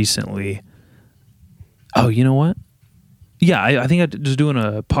recently. Oh, you know what? Yeah, I think I was doing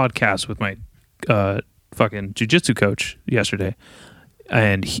a podcast with my fucking jiu-jitsu coach yesterday,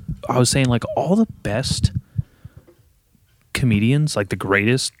 and I was saying like all the best comedians, like the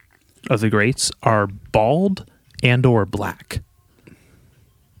greatest of the greats, are bald and or black.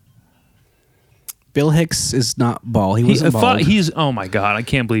 Bill Hicks is not bald. He wasn't bald. Oh my god, I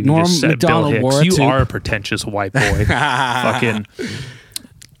can't believe you Norm just said Macdonald Bill Hicks. You wore it are a pretentious white boy. Fucking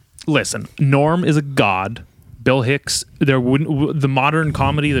listen, Norm is a god. Bill Hicks, the modern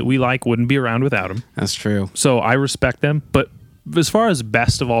comedy that we like wouldn't be around without him. That's true. So I respect them, but as far as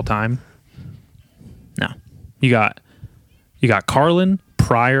best of all time, no. You got Carlin,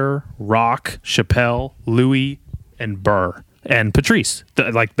 Pryor, Rock, Chappelle, Louis, and Burr. And Patrice,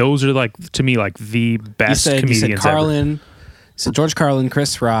 those are like to me like the best comedians. You said Carlin, ever. You said George Carlin,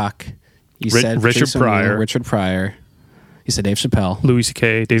 Chris Rock. You said Richard Pryor. Richard Pryor. You said Dave Chappelle, Louis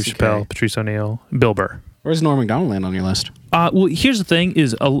C.K., Dave Chappelle, Patrice O'Neal, Bill Burr. Where's Norm Macdonald land on your list? Well, here's the thing: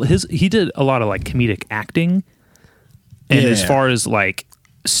 is he did a lot of like comedic acting, and as far as like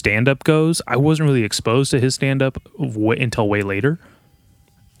stand up goes, I wasn't really exposed to his stand up until way later,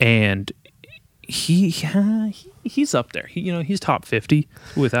 and he's up there. He's top 50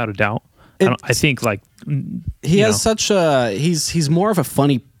 without a doubt. I think like he has such a he's more of a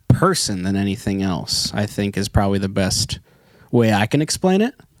funny person than anything else. I think is probably the best way I can explain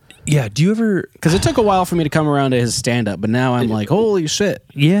it. Yeah. Do you ever? Because it took a while for me to come around to his stand up, but now I'm like, holy shit!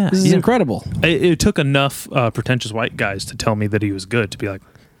 Yeah, this is incredible. It took enough pretentious white guys to tell me that he was good to be like,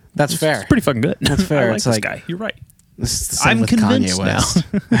 that's fair. It's pretty fucking good. That's fair. I like it's this like, guy. You're right. I'm convinced now.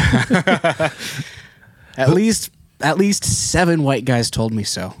 At least 7 white guys told me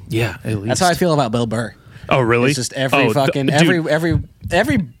so. Yeah, at least. That's how I feel about Bill Burr. Oh, really? It's just everybody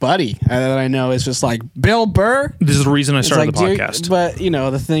that I know is just like Bill Burr. This is the reason I started the podcast. But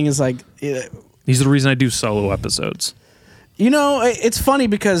the thing is like, these are the reason I do solo episodes. It's funny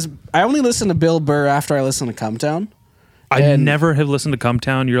because I only listen to Bill Burr after I listen to Come Town. I never have listened to Come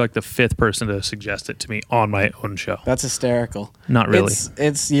Town. You're like the 5th person to suggest it to me on my own show. That's hysterical. Not really.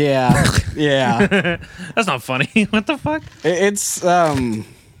 It's yeah. That's not funny. What the fuck? It's the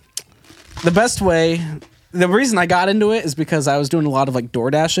best way. The reason I got into it is because I was doing a lot of like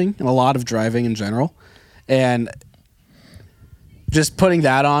door dashing and a lot of driving in general, and just putting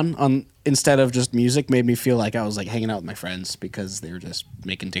that on instead of just music made me feel like I was like hanging out with my friends because they were just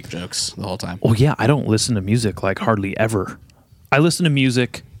making dick jokes the whole time. Oh yeah, I don't listen to music like hardly ever. I listen to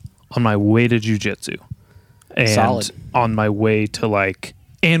music on my way to jiu-jitsu and Solid. On my way to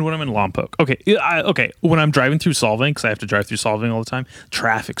and when I'm in Lompoc. Okay. When I'm driving through Solvang, because I have to drive through Solvang all the time,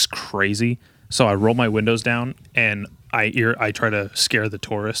 traffic's crazy. So I roll my windows down and I try to scare the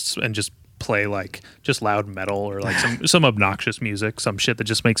tourists and just play like just loud metal or like some obnoxious music, some shit that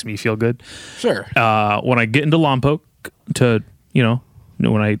just makes me feel good. Sure. When I get into Lompoc to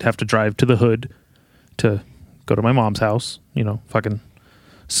when I have to drive to the hood to go to my mom's house, fucking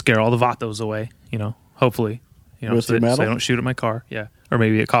scare all the vatos away, hopefully, so they don't shoot at my car. Yeah. Or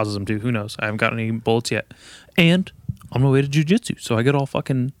maybe it causes them to. Who knows? I haven't got any bullets yet. And on my way to jiu-jitsu, so I get all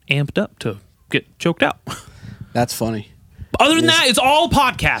fucking amped up to get choked out. That's funny. Other than that, it's all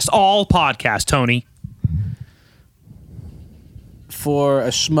podcast, Tony. For a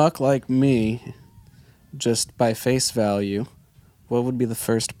schmuck like me, just by face value, what would be the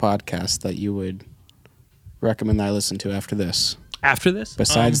first podcast that you would recommend that I listen to after this? After this?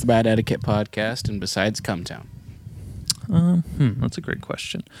 Besides the Bad Etiquette podcast and besides Come Town. That's a great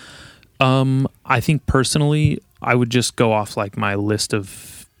question. I think personally, I would just go off like my list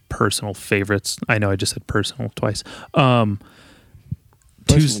of personal favorites. I know I just said personal twice.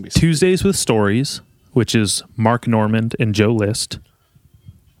 Tuesdays with Stories, which is Mark Normand and Joe List.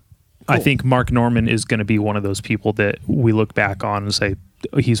 Cool. I think Mark Normand is going to be one of those people that we look back on and say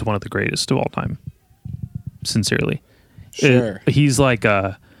he's one of the greatest of all time. Sincerely. Sure. He's like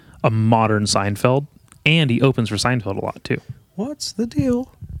a modern Seinfeld, and he opens for Seinfeld a lot too. What's the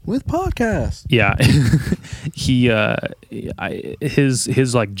deal with podcasts? Yeah,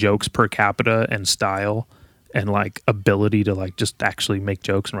 his like jokes per capita and style and like ability to like just actually make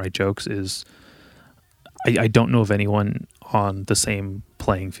jokes and write jokes is, I don't know of anyone on the same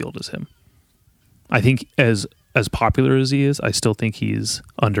playing field as him. I think as popular as he is, I still think he's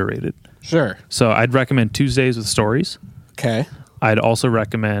underrated. Sure. So I'd recommend Tuesdays with Stories. Okay. I'd also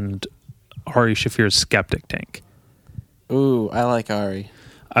recommend Ari Shafir's Skeptic Tank. Ooh, I like Ari.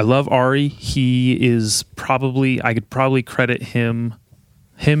 I love Ari. He is probably, I could probably credit him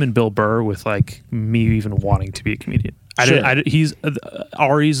and Bill Burr with like me even wanting to be a comedian. Sure. He's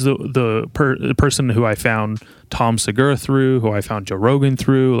Ari's the person who I found Tom Segura through, who I found Joe Rogan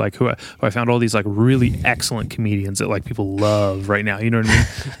through, like who I found all these like really excellent comedians that like people love right now. You know what I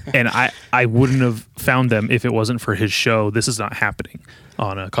mean? And I wouldn't have found them if it wasn't for his show. This is not happening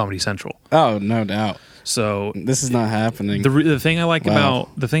on Comedy Central. Oh, no doubt. So this is not happening. The thing I like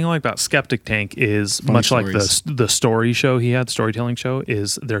about Skeptic Tank is funny much stories. Like the story show he had, storytelling show,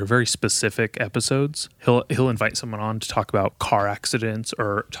 is they're very specific episodes. He'll invite someone on to talk about car accidents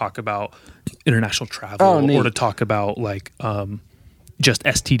or talk about international travel or to talk about like just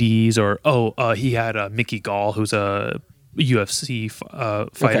STDs or he had Mickey Gall, who's a UFC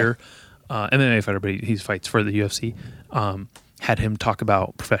fighter, MMA fighter, but he fights for the UFC. Had him talk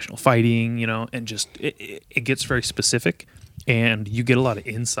about professional fighting, you know, and just it gets very specific, and you get a lot of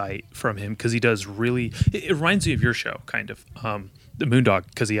insight from him because he does really. It reminds me of your show, kind of, the Moondog,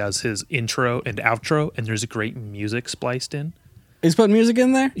 because he has his intro and outro, and there's a great music spliced in. He's putting music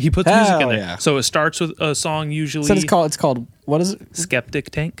in there. He puts music in there, yeah. So it starts with a song usually. So it's called what is it? Skeptic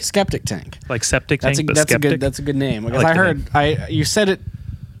Tank. Skeptic Tank. Like Septic Tank, but skeptic. That's a good name. Because I heard you said it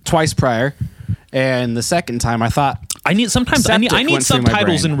twice prior, and the second time I thought. I need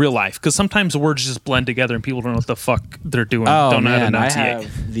subtitles in real life because sometimes the words just blend together and people don't know what the fuck they're doing. Don't know how to enunciate.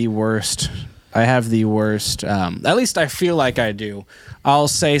 I have the worst. At least I feel like I do. I'll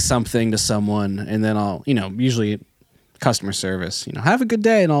say something to someone and then I'll, usually customer service, have a good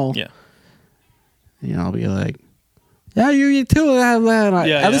day, and I'll, I'll be like, yeah, you too. At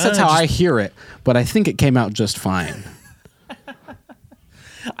least that's how I hear it. But I think it came out just fine.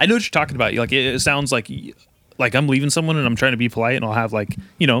 I know what you're talking about. Like it sounds like I'm leaving someone and I'm trying to be polite and I'll have like,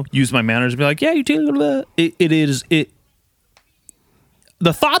 use my manners and be like, yeah, you do.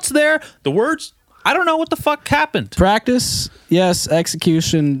 The thoughts there, the words, I don't know what the fuck happened. Practice, yes.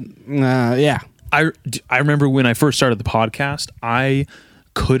 Execution, yeah. I remember when I first started the podcast, I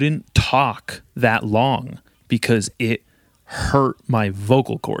couldn't talk that long because it hurt my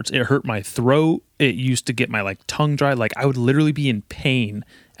vocal cords. It hurt my throat. It used to get my like tongue dry. Like I would literally be in pain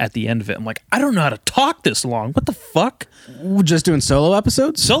at the end of it. I'm like, I don't know how to talk this long. What the fuck? We're just doing solo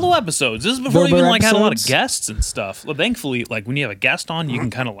episodes? Solo episodes. This is before we even like had a lot of guests and stuff. Well, thankfully, like when you have a guest on, you can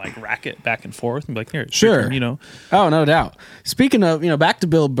kind of like rack it back and forth and be like, here, sure. Turn, Oh, no doubt. Speaking of, back to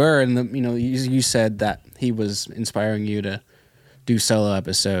Bill Burr and you said that he was inspiring you to do solo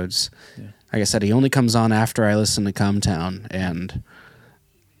episodes. Yeah. Like I said, he only comes on after I listen to Cumtown, and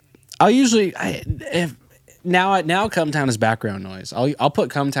I'll usually now Cumtown is background noise. I'll put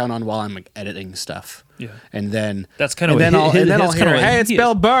Cumtown on while I'm like, editing stuff. Yeah, and then that's kind of I'll hear, hey, it's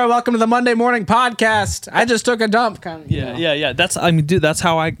Bill Burr. Welcome to the Monday Morning Podcast. I just took a dump. Yeah. That's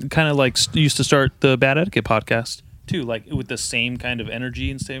how I kind of like used to start the Bad Etiquette podcast too, like with the same kind of energy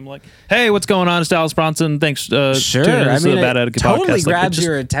and same like, hey, what's going on? It's Dallas Bronson. Thanks. Sure. I mean, the Bad Etiquette totally podcast. grabs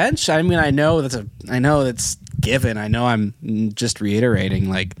your attention. I mean, I know that's given. I know I'm just reiterating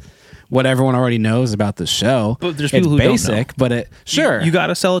like what everyone already knows about the show. But there's people who don't know. But you got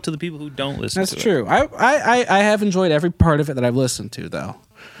to sell it to the people who don't listen. That's true. I have enjoyed every part of it that I've listened to, though.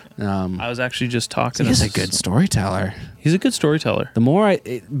 I was actually just talking. He's a good storyteller. He's a good storyteller. The more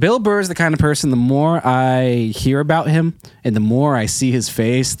Bill Burr is the kind of person. The more I hear about him, and the more I see his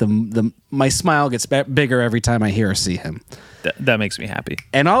face, my smile gets bigger every time I hear or see him. That makes me happy.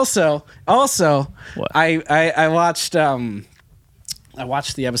 And also, what? I watched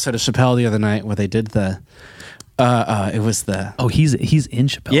the episode of Chappelle the other night where they did the. It was the. Oh, he's in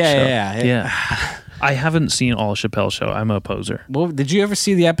Chappelle's show. Yeah. I haven't seen all Chappelle's show. I'm a poser. Well, did you ever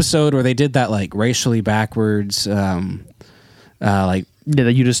see the episode where they did that like racially backwards, like? Yeah,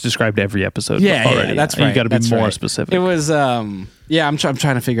 that you just described every episode. already. Yeah, that's right. You got to be more specific. It was, I'm trying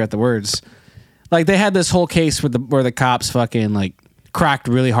to figure out the words. Like they had this whole case where the cops fucking like cracked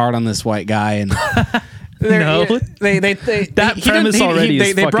really hard on this white guy and. No, they premise already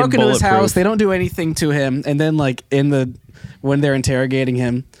is they broke into his bulletproof. house. They don't do anything to him, and then like when they're interrogating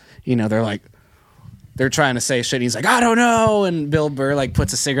him, they're like, they're trying to say shit. And he's like, I don't know. And Bill Burr like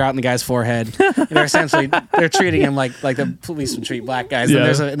puts a cigarette in the guy's forehead. And they're treating him like the police would treat black guys. Yeah.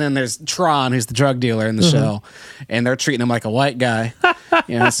 And then there's Tron, who's the drug dealer in the show, and they're treating him like a white guy.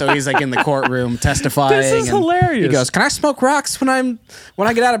 So he's like in the courtroom testifying. This is and hilarious. He goes, "Can I smoke rocks when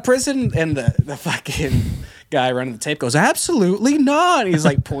I get out of prison?" And the fucking guy running the tape goes, "Absolutely not." He's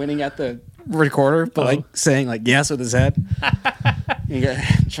like pointing at the recorder, but like saying like yes with his head.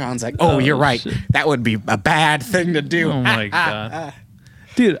 Tron's like, "Oh, you're right. Shit. That would be a bad thing to do." Oh my god,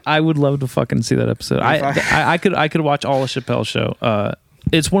 dude! I would love to fucking see that episode. I could watch all of Chappelle's show.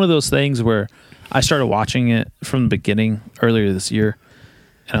 It's one of those things where I started watching it from the beginning earlier this year,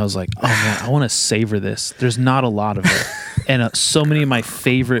 and I was like, "Oh man, I want to savor this." There's not a lot of it, and so many of my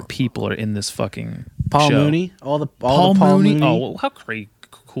favorite people are in this fucking Paul show. Mooney, all the Paul Mooney. Oh, well, how crazy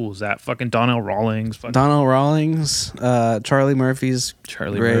cool is that? Fucking Donnell Rawlings. Donnell Rawlings, Charlie Murphy's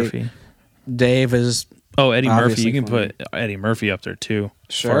Charlie great. Murphy. Dave is Eddie Murphy. obviously You can funny. put Eddie Murphy up there too.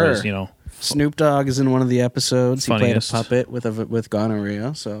 As Sure. far as, Snoop Dogg is in one of the episodes. He played a Funniest. puppet with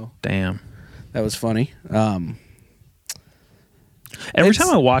gonorrhea, so damn. that was funny. Every time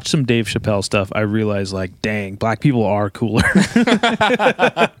I watch some Dave Chappelle stuff, I realize, like, dang, black people are cooler.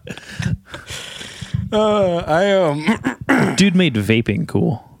 Dude made vaping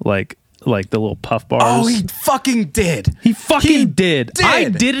cool, like the little puff bars. Oh, he fucking did. He fucking he did. did. I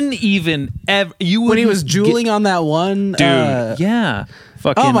didn't even ever. You When he wouldn't was jeweling on that one, dude. Yeah.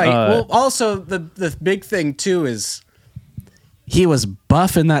 Fucking. Oh my! Well, also the big thing too is he was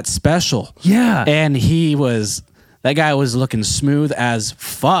buff in that special. Yeah. and that guy was looking smooth as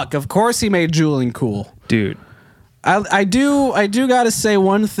fuck. Of course, he made jeweling cool. dude. I do gotta say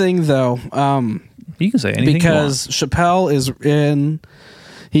one thing though, You can say anything because Chappelle is in.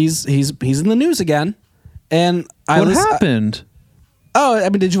 He's in the news again, and what happened?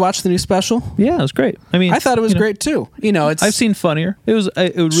 Did you watch the new special? Yeah, it was great. I mean, I thought it was great too. It's I've seen funnier. It was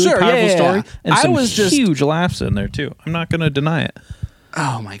a really Sure, powerful yeah. story, and I some was just- huge laughs in there too. I'm not going to deny it.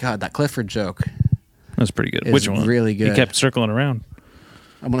 oh my god, that Clifford joke. That's pretty good. It Which was one? really good. He kept circling around.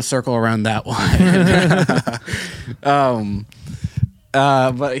 I'm gonna circle around that one.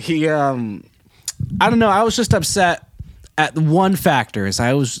 But he, I don't know. I was just upset at one factor. It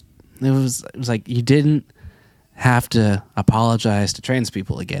was like you didn't have to apologize to trans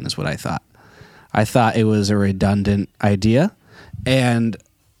people again. Is what I thought. I thought it was a redundant idea, and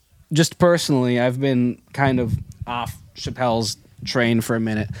just personally, I've been kind of off Chappelle's train for a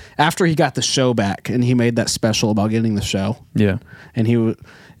minute after he got the show back and he made that special about getting the show. Yeah. And he was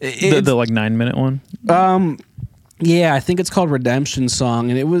The like 9-minute one. yeah, I think it's called Redemption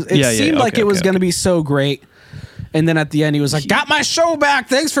Song, and it Yeah, seemed like okay, it was okay, going to be so great. And then at the end, he was like, "Got my show back.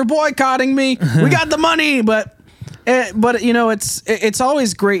 Thanks for boycotting me. We got the money." But it's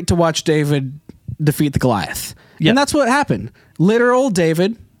always great to watch David defeat the Goliath, Yeah. and that's what happened. Literal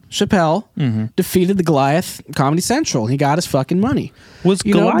David Chappelle defeated the Goliath. Comedy Central. He got his fucking money. Was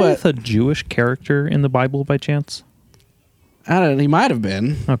You know, Goliath but- a Jewish character in the Bible by chance? I don't know. He might have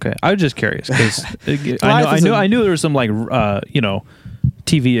been. Okay, I was just curious because Goliath is I knew there was some like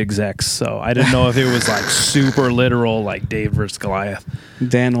TV execs, so I didn't know if it was like super literal, like Dave versus Goliath.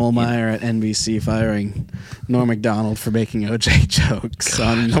 Dan Olmeyer at NBC firing Norm Macdonald for making OJ jokes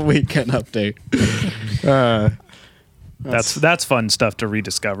on the Weekend Update. That's fun stuff to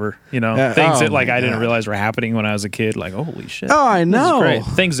rediscover. Things oh that like my I didn't God. realize were happening when I was a kid. Like, holy shit! Oh, I This is know. great.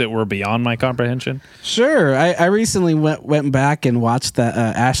 Things that were beyond my comprehension. Sure. I recently went back and watched that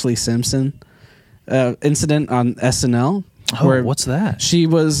Ashley Simpson incident on SNL. Oh, what's that? She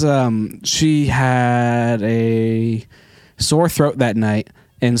was she had a sore throat that night,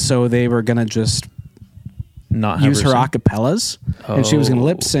 and so they were gonna just Not have use her sing- acapellas, and she was gonna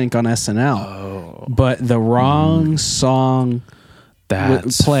lip sync on SNL. But the wrong song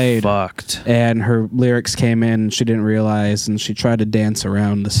That's played. fucked. and her lyrics came in, she didn't realize, and she tried to dance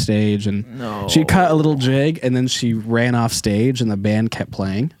around the stage, and she cut a little jig, and then she ran off stage, and the band kept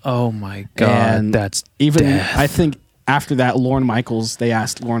playing. Oh my god, And that's even death. I think after that, Lorne Michaels, they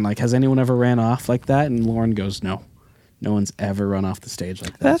asked Lorne, like, has anyone ever ran off like that? And Lorne goes, no one's ever run off the stage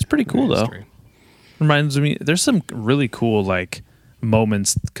like that. That's pretty cool, in though. history. Reminds me, there's some really cool like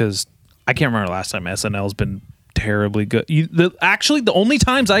moments because I can't remember the last time SNL's been terribly good. Actually, the only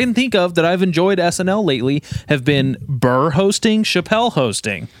times I can think of that I've enjoyed SNL lately have been Burr hosting, Chappelle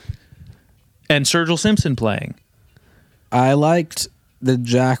hosting, and Sergil Simpson playing. I liked the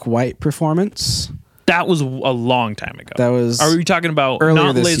Jack White performance. That was a long time ago. That was Are we talking about earlier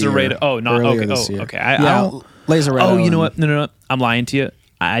not this Laser year. Radar? Oh, not Earlier okay. this Oh, year. okay. Yeah, Laser Radar. Oh, you know what? No. I'm lying to you.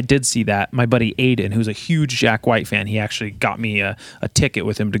 I did see that. My buddy Aiden, who's a huge Jack White fan, he actually got me a ticket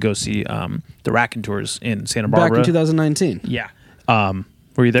with him to go see the Raconteurs in Santa Barbara. Back in 2019. Yeah.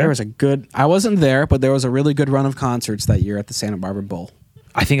 Were you there? I wasn't there, but there was a really good run of concerts that year at the Santa Barbara Bowl.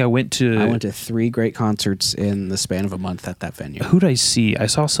 I think I went to 3 great concerts in the span of a month at that venue. Who did I see? I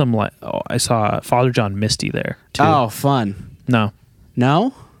saw I saw Father John Misty there too. Oh, fun.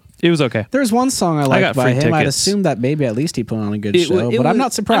 No? It was okay. There's one song I liked by him. Tickets. I'd assume that maybe at least he put on a good show, but I'm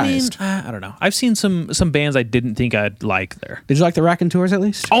not surprised. I don't know. I've seen some bands I didn't think I'd like there. Did you like the Raconteurs at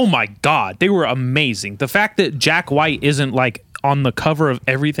least? Oh my God, they were amazing. The fact that Jack White isn't like on the cover of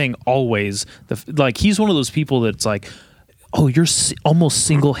everything always, like he's one of those people that's like, oh, you're almost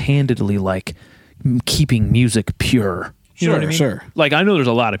single-handedly like keeping music pure. You know what I mean? Sure. Like I know there's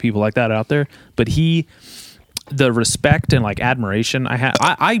a lot of people like that out there, but the respect and like admiration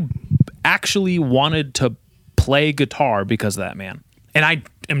I actually wanted to play guitar because of that man, and I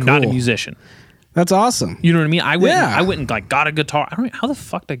am not a musician. That's awesome. You know what I mean? I went and like got a guitar. I don't know how the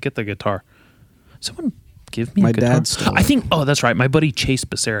fuck did I get the guitar. Someone give me a guitar. My dad stole I think. Oh, that's right. My buddy Chase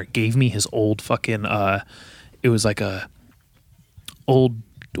Becerra gave me his old fucking. It was like a old.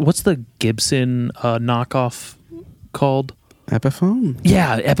 What's the Gibson knockoff called? Epiphone?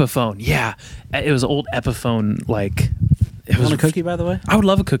 Yeah, Epiphone. Yeah, it was an old Epiphone. Like, it was want a cookie, by the way? I would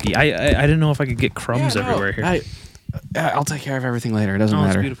love a cookie. I didn't know if I could get crumbs everywhere here. I'll take care of everything later. It doesn't Oh, it's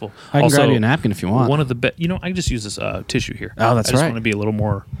matter. beautiful. I can Also, grab you a napkin if you want. One of the best. You know, I just use this tissue here. Oh, that's I just right. want to be a little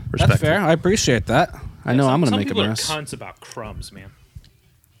more respectful. That's fair. I appreciate that. I know I'm going to make a people mess. are cunts about crumbs, man.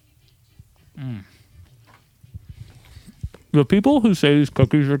 The people who say these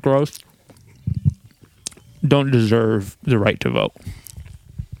cookies are gross don't deserve the right to vote.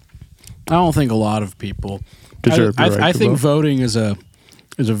 I don't think a lot of people Deserve the right I to think vote. voting is a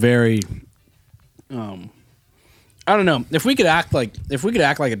very I don't know. If we could act like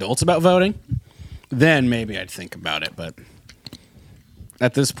adults about voting, then maybe I'd think about it, but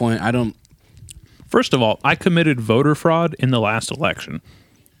at this point I don't. First of all, I committed voter fraud in the last election.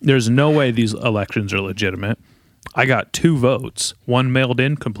 There's no way these elections are legitimate. I got 2 votes. One mailed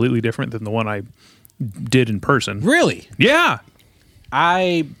in, completely different than the one I did in person. Really? Yeah.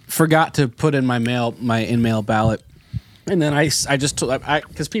 I forgot to put in my in-mail ballot. And then I just told,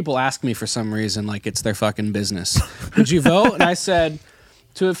 because people ask me for some reason, like it's their fucking business. Did you vote? And I said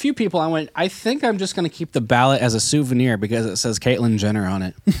to a few people, I think I'm just going to keep the ballot as a souvenir because it says Caitlyn Jenner on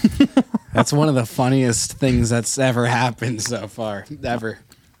it. That's one of the funniest things that's ever happened so far, ever.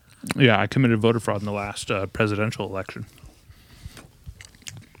 Yeah, I committed voter fraud in the last presidential election.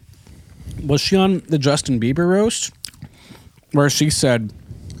 Was she on the Justin Bieber roast? Where she said,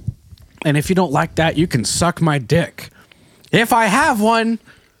 and if you don't like that, you can suck my dick. If I have one.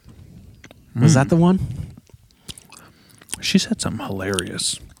 Was that the one? She said something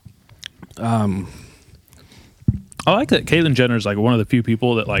hilarious. I like that Caitlyn Jenner is like one of the few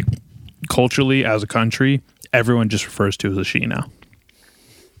people that like culturally as a country, everyone just refers to as a she now.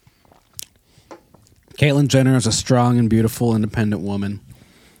 Caitlyn Jenner is a strong and beautiful independent woman.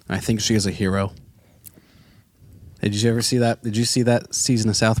 I think she is a hero. Did you ever see that? Did you see that season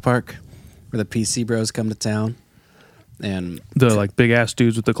of South Park where the PC bros come to town? And the like big ass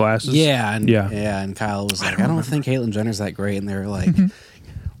dudes with the glasses. Yeah, and yeah. And Kyle was like, I don't think Caitlyn Jenner's that great. And they were like,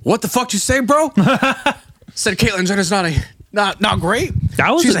 what the fuck did you say, bro? Said Caitlyn Jenner's not great.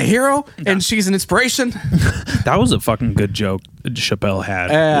 She's a hero and she's an inspiration. That was a fucking good joke Chappelle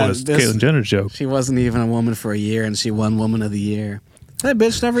had. Was Caitlyn Jenner's joke. She wasn't even a woman for a year and she won Woman of the Year. That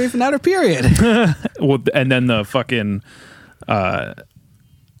bitch never even had her period. Well, and then the fucking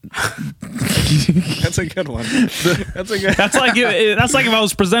That's a good one. That's a good. that's like if I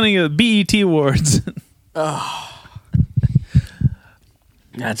was presenting a BET Awards.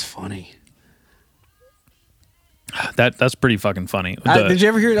 That's funny. That's pretty fucking funny. Did you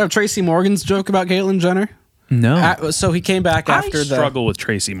ever hear Tracy Morgan's joke about Caitlyn Jenner? No. So he came back after I struggle with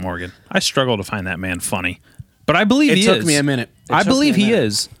Tracy Morgan. I struggle to find that man funny. But I believe he is. It took me a minute. I believe he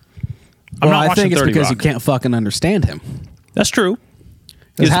is. I'm not watching 30 Rock. I think it's because you can't fucking understand him. That's true.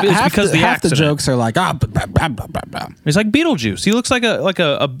 It's because half the jokes are like, blah, blah, blah, blah, blah. He's like Beetlejuice. He looks like a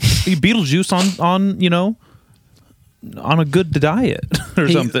Beetlejuice on on a good diet or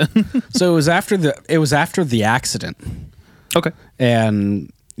something. So it was after the accident. Okay.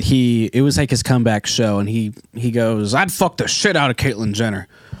 And it was like his comeback show, and he goes, I'd fuck the shit out of Caitlyn Jenner.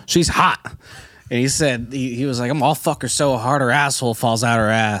 She's hot. And he said, he was like, I'll fuck her so hard her asshole falls out her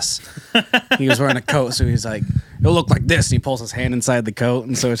ass. He was wearing a coat, so he's like, it'll look like this. And he pulls his hand inside the coat,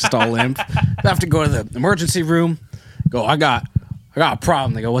 and so it's just all limp. I have to go to the emergency room. Go, I got a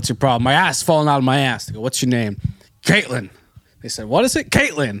problem. They go, what's your problem? My ass falling out of my ass. They go, what's your name? Caitlyn. They said, "What is it,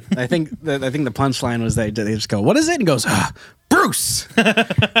 Caitlin?" I think the punchline was they just go, "What is it?" And he goes, "Bruce."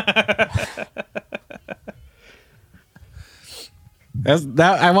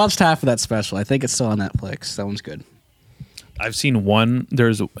 I watched half of that special. I think it's still on Netflix. That one's good. I've seen one.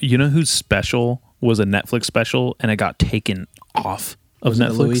 You know whose special was a Netflix special and it got taken off of Netflix?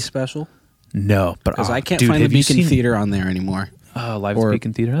 The Louis special? No, but because I can't find the Beacon Theater on there anymore. Live at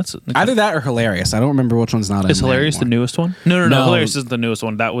Beacon Theater. That's either that or Hilarious. I don't remember which one's not. Is Hilarious the newest one? No. Hilarious isn't the newest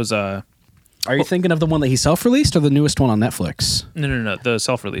one. That was Are you thinking of the one that he self-released or the newest one on Netflix? No. The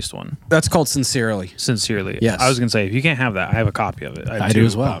self-released one. That's called Sincerely. Sincerely. Yes. I was gonna say if you can't have that, I have a copy of it. I do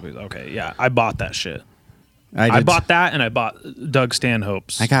as well. Copies. Okay, yeah, I bought that shit. I bought that and I bought Doug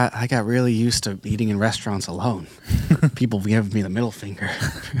Stanhope's. I got really used to eating in restaurants alone. People giving me the middle finger.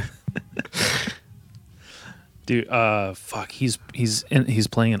 Dude, fuck, he's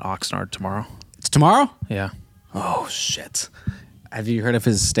playing in Oxnard tomorrow. It's tomorrow? Yeah. Oh shit. Have you heard of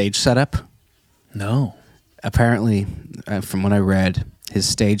his stage setup? No. Apparently, from what I read, his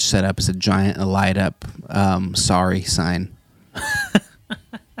stage setup is a giant light up sorry sign.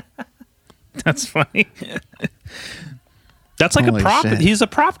 That's funny. That's like Holy a prop. shit. He's a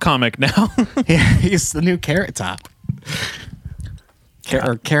prop comic now. Yeah, he's the new Carrot Top.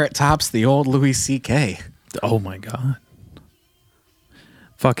 Or Carrot Top's the old Louis C.K. Oh my god.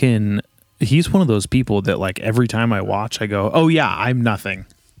 Fucking, he's one of those people that like every time I watch, I go, "Oh yeah, I'm nothing."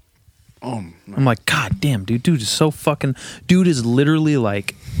 I'm like, God damn, dude is so fucking. Dude is literally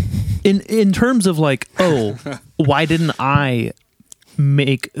like, in terms of like, oh, why didn't I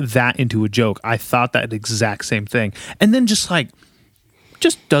make that into a joke? I thought that exact same thing, and then just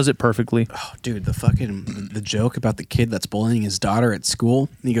does it perfectly. Oh, dude, the joke about the kid that's bullying his daughter at school.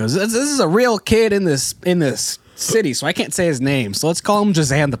 He goes, "This is a real kid in this city, so I can't say his name. So let's call him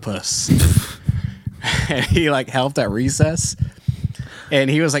Jazandopus." And he like helped at recess,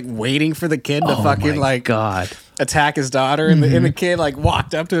 and he was like waiting for the kid to attack his daughter, and the kid like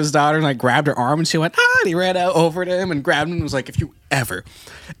walked up to his daughter and like grabbed her arm, and she went, and he ran out over to him and grabbed him and was like, "If you ever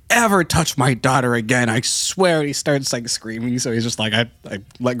touch my daughter again, I swear." And he starts like screaming, so he's just like, I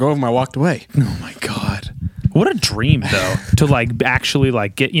let go of him, I walked away. Oh my god, what a dream though, to like actually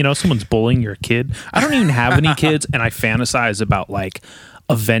like get, someone's bullying your kid. I don't even have any kids, and I fantasize about like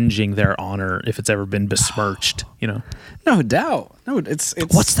avenging their honor if it's ever been besmirched. No doubt. No, it's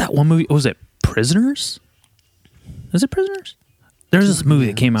what's that one movie? Was it Prisoners? Is it Prisoners? There's this movie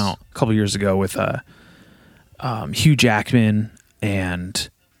that came out a couple years ago with Hugh Jackman and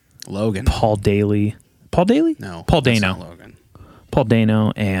Logan. Paul Daly. Paul Daly? No. Paul Dano. Logan. Paul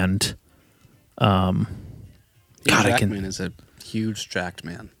Dano and Jackman is a huge jacked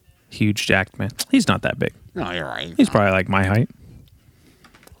man. Huge jacked man. He's not that big. No, you're right. He's probably like my height.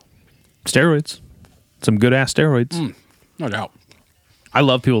 Steroids. Some good ass steroids. No doubt. I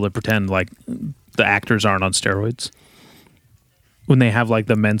love people that pretend like the actors aren't on steroids. When they have like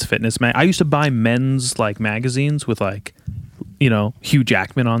the men's fitness I used to buy men's like magazines with like, Hugh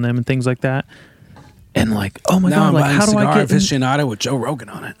Jackman on them and things like that. And like, oh my god, like how do I get aficionado with Joe Rogan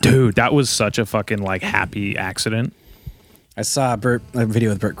on it? Dude, that was such a fucking like happy accident. I saw a video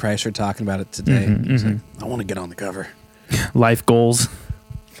with Bert Kreischer talking about it today. Like, I want to get on the cover. Life goals.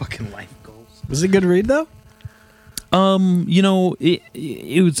 Fucking life goals. Was it a good read though? It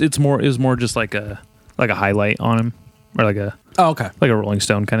was more just like a highlight on him, or like a Rolling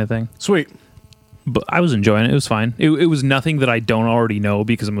Stone kind of thing. Sweet. But I was enjoying it. It was fine. It was nothing that I don't already know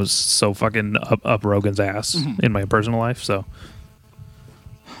because it was so fucking up Rogan's ass in my personal life. So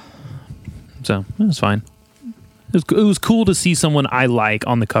it was fine. It was cool to see someone I like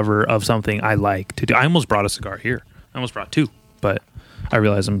on the cover of something I like to do. I almost brought a cigar here. I almost brought two, but I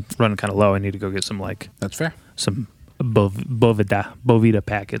realized I'm running kind of low. I need to go get some That's fair. Some Boveda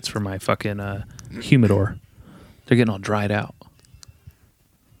packets for my fucking humidor. They're getting all dried out.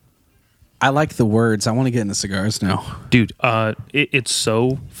 I like the words. I want to get into cigars now. Dude, it's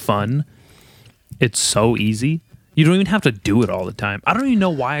so fun. It's so easy. You don't even have to do it all the time. I don't even know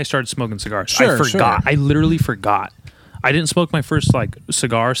why I started smoking cigars. I forgot. Sure. I literally forgot. I didn't smoke my first like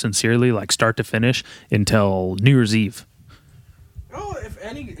cigar sincerely, like start to finish, until New Year's Eve. Oh, if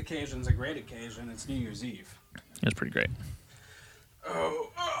any occasion's a great occasion, it's New Year's Eve. It's pretty great. Oh,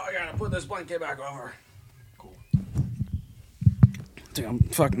 I gotta put this blanket back over. Cool. Dude, I'm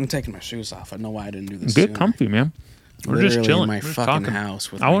taking my shoes off. I don't know why I didn't do this. Get comfy, man. We're Literally just chilling. In my We're fucking talking.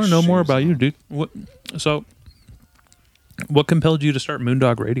 house. With I want to know more about on. you, dude. What compelled you to start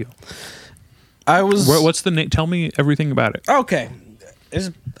Moondog Radio? I was. What's the name? Tell me everything about it. Okay.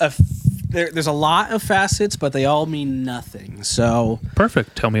 There's a lot of facets, but they all mean nothing. So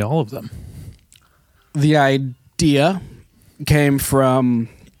perfect. Tell me all of them. The idea came from,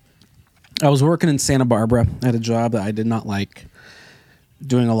 I was working in Santa Barbara. I had a job that I did not like,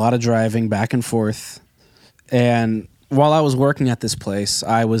 doing a lot of driving back and forth. And while I was working at this place,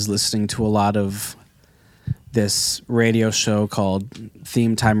 I was listening to a lot of this radio show called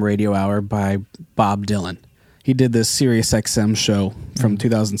Theme Time Radio Hour by Bob Dylan. He did this Sirius XM show from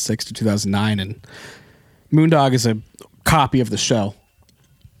 2006 to 2009, and Moondog is a copy of the show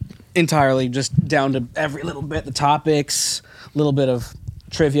entirely, just down to every little bit, the topics, a little bit of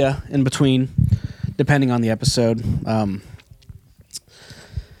trivia in between, depending on the episode.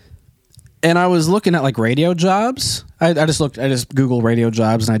 And I was looking at like radio jobs. I just Google radio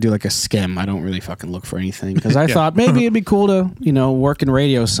jobs and I do like a skim. I don't really fucking look for anything because I thought maybe it'd be cool to, work in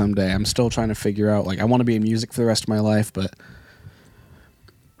radio someday. I'm still trying to figure out, like, I want to be in music for the rest of my life, but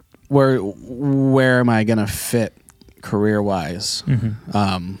where am I gonna fit career wise?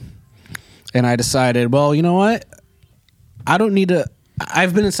 Mm-hmm. And I decided, well, you know what? I don't need to.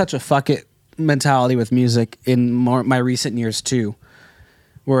 I've been in such a fuck it mentality with music in my recent years too.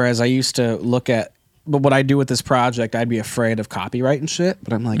 Whereas I used to look at, but what I do with this project, I'd be afraid of copyright and shit.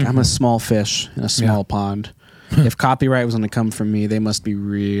 But I'm like, I'm a small fish in a small pond. If copyright was going to come from me, they must be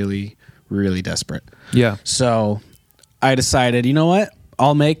really, really desperate. Yeah. So I decided, you know what?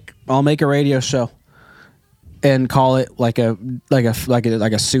 I'll make a radio show and call it like a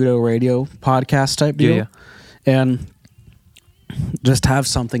pseudo radio podcast type deal, and just have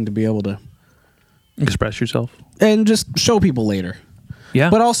something to be able to express yourself and just show people later. Yeah.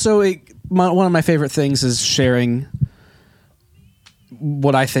 But also, one of my favorite things is sharing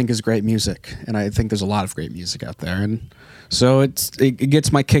what I think is great music. And I think there's a lot of great music out there. And so it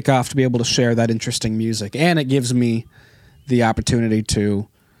gets my kick off to be able to share that interesting music. And it gives me the opportunity to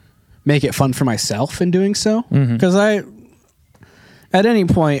make it fun for myself in doing so. Because at any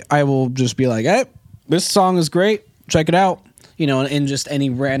point, I will just be like, hey, this song is great. Check it out. In just any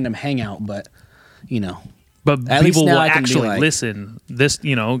random hangout. But, But at people will now actually like, listen. This,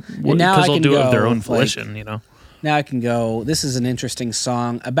 because now they'll do it of their own volition. Now I can go, this is an interesting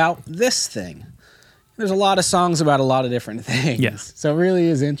song about this thing. There's a lot of songs about a lot of different things. Yes. So it really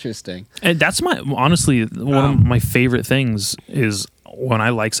is interesting. And that's honestly, one of my favorite things is when I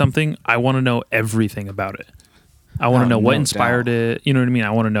like something, I want to know everything about it. I want to know what inspired it. You know what I mean?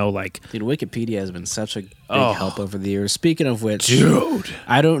 I want to know, like... Dude, Wikipedia has been such a big help over the years. Speaking of which... Dude!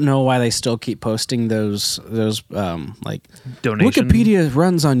 I don't know why they still keep posting those like... Donation? Wikipedia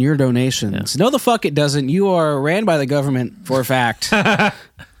runs on your donations. Yeah. No, the fuck it doesn't. You are ran by the government for a fact.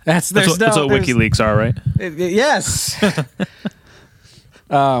 That's what WikiLeaks are, right? Yes.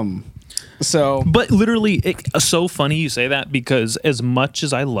 So... But literally, it's so funny you say that, because as much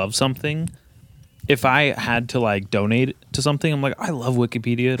as I love something... If I had to like donate to something, I'm like, I love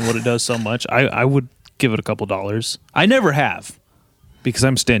Wikipedia and what it does so much. I would give it a couple dollars. I never have because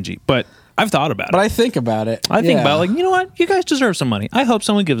I'm stingy, but I've thought about it. But I think about it. I think about you know what? You guys deserve some money. I hope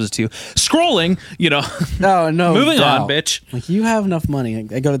someone gives it to you. Scrolling, No. Moving on, bitch. Like, you have enough money.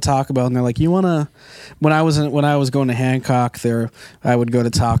 I go to Taco Bell and they're like, you want to, when I was going to Hancock there, I would go to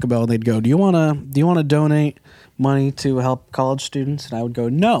Taco Bell and they'd go, do you want to donate money to help college students? And I would go,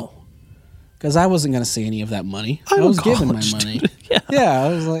 no. Because I wasn't going to see any of that money. I was giving my money. Yeah, I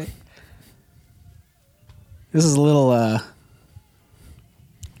was like, this is a little,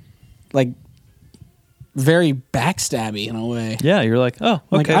 like, very backstabby in a way. Yeah, you're like, oh, okay.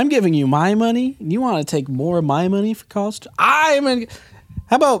 Like, I'm giving you my money. You want to take more of my money for college? How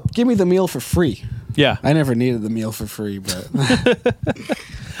about give me the meal for free? Yeah. I never needed the meal for free, but...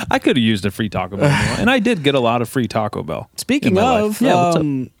 I could have used a free Taco Bell meal, and I did get a lot of free Taco Bell. Speaking of... what's up?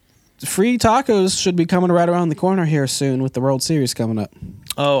 Free tacos should be coming right around the corner here soon with the World Series coming up.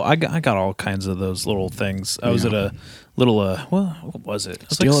 Oh, I got all kinds of those little things. I was at a little, what was it?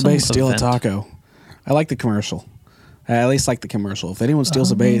 Steal a base, steal a taco. I like the commercial. I at least like the commercial. If anyone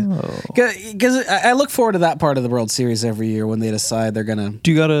steals a base. Because I look forward to that part of the World Series every year when they decide they're going to.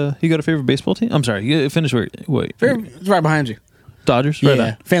 Do you got a favorite baseball team? I'm sorry. You finish wait. It's right behind you. Dodgers? Yeah.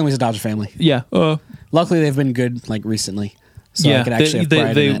 Right. Family's a Dodger family. Yeah. Luckily, they've been good like recently. So I could actually have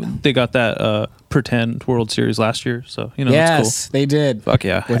pride in it. They got that pretend World Series last year, so it's cool. They did. Fuck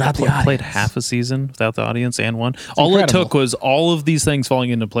yeah! Without the audience. Played half a season without the audience and won. All it took was all of these things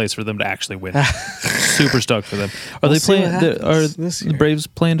falling into place for them to actually win. Super stoked for them. Are they playing? Are the Braves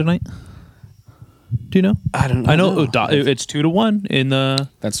playing tonight? Do you know? I don't know. I know it's 2-1 in the.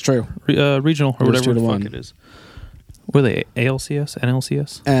 That's true. Regional or whatever the fuck it is. Were they ALCS,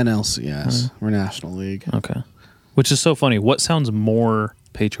 NLCS? NLCS. We're National League. Okay. Which is so funny. What sounds more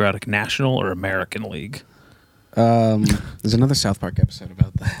patriotic, National or American League? There's another South Park episode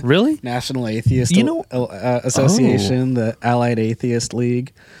about that. Really? National Atheist Association, the Allied Atheist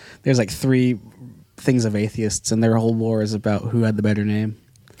League. There's like 3 things of atheists, and their whole war is about who had the better name.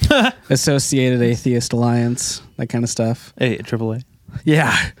 Associated Atheist Alliance, that kind of stuff. AAA.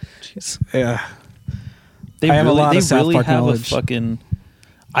 Yeah. Jeez. Yeah. I have a lot of South Park have knowledge. a fucking.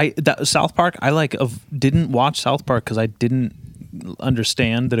 South Park. I didn't watch South Park because I didn't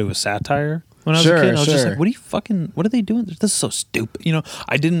understand that it was satire when I was a kid. I was just like, what are they doing? This is so stupid.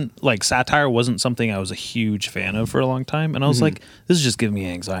 I didn't like satire. Wasn't something I was a huge fan of for a long time, and I was like, this is just giving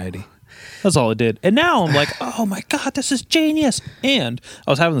me anxiety. That's all it did. And now I'm like, oh my God, this is genius. And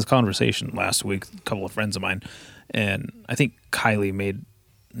I was having this conversation last week with a couple of friends of mine, and I think Kylie made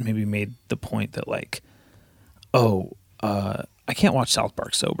the point that like, I can't watch South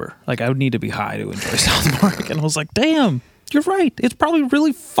Park sober. Like, I would need to be high to enjoy South Park. And I was like, damn, you're right. It's probably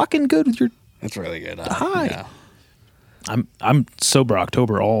really fucking good with your That's really good. high. Yeah. I'm sober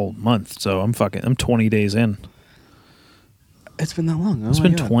October all month, so I'm 20 days in. It's been that long. It's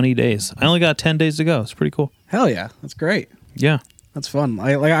been 20 days. I only got 10 days to go. It's pretty cool. Hell yeah. That's great. Yeah. That's fun.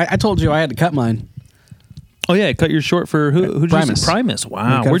 I told you I had to cut mine. Oh yeah, cut yours short for who? Did Primus. You see? Primus.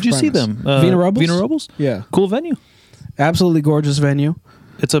 Wow. Yeah, Where'd you see Primus. them? Vina Robles? Vina Robles? Yeah. Cool venue. Absolutely gorgeous venue.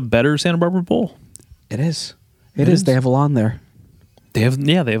 It's a better Santa Barbara Bowl. It is. It is. They have a lawn there. They have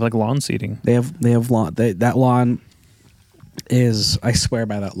like lawn seating. They have lawn. That lawn is, I swear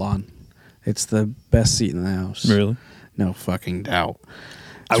by that lawn. It's the best seat in the house. Really? No fucking doubt.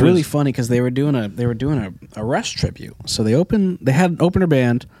 It's really funny because they were doing a Rush tribute. So they had an opener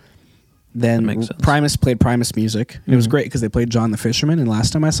band. Then Primus played Primus music. And it was great because they played John the Fisherman. And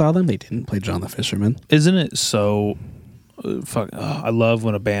last time I saw them, they didn't play John the Fisherman. Isn't it so? I love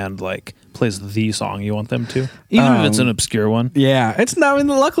when a band like plays the song you want them to, even if it's an obscure one. Yeah, it's not. I mean,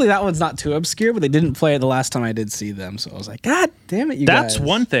 luckily that one's not too obscure, but they didn't play it the last time I did see them. So I was like, God damn it, you guys. That's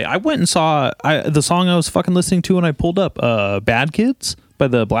one thing. I went and saw the song I was fucking listening to when I pulled up "Bad Kids" by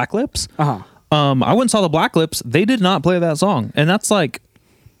the Black Lips. Uh-huh. I went and saw the Black Lips. They did not play that song, and that's like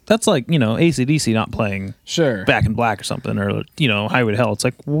AC/DC not playing Back in Black or something, or Highway to Hell. It's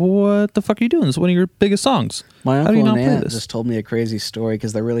like, what the fuck are you doing? This is one of your biggest songs. My How do you uncle not and play aunt this? just told me a crazy story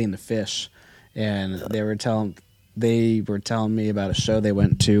because they're really into fish, and they were telling me about a show they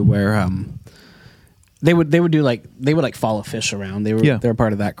went to where they would follow fish around. They were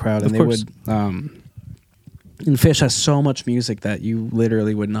part of that crowd, and and Fish has so much music that you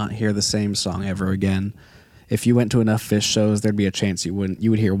literally would not hear the same song ever again. If you went to enough Fish shows, there'd be a chance you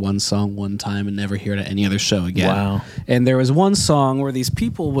would hear one song one time and never hear it at any other show again. Wow. And there was one song where these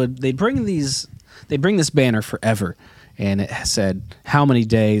people they'd bring this banner forever, and it said how many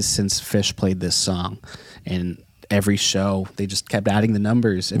days since Fish played this song, and every show they just kept adding the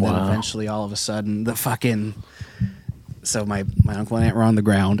numbers, and then eventually all of a sudden so my uncle and aunt were on the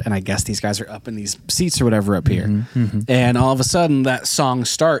ground, and I guess these guys are up in these seats or whatever up here, and all of a sudden that song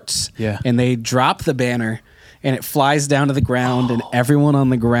starts, and they drop the banner, and it flies down to the ground, and everyone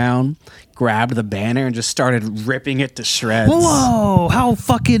on the ground grabbed the banner and just started ripping it to shreds. Whoa! How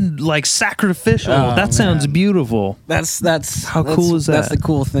fucking sacrificial! That sounds beautiful. That's how cool is that? That's the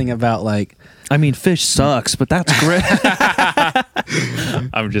cool thing about I mean, Fish sucks, but that's great.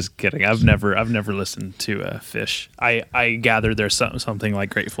 I'm just kidding. I've never listened to Fish. I gather there's something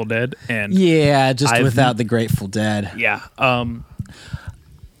like Grateful Dead, and without the Grateful Dead. Yeah.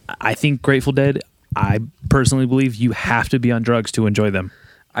 I think Grateful Dead. I personally believe you have to be on drugs to enjoy them.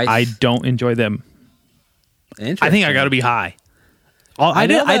 I don't enjoy them. I think I got to be high. I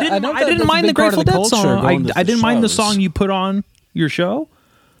didn't mind the Grateful Dead song. I didn't mind the song you put on your show.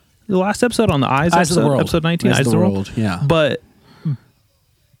 The last episode on the Eyes episode, of the World. Episode 19, Eyes of the World. Yeah. But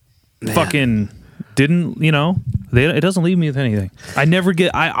fucking didn't, it doesn't leave me with anything. I never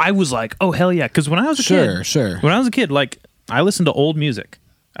get, I was like, oh, hell yeah. Because when I was a kid, when I was a kid, I listened to old music.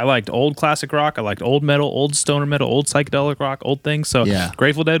 I liked old classic rock. I liked old metal, old stoner metal, old psychedelic rock, old things. So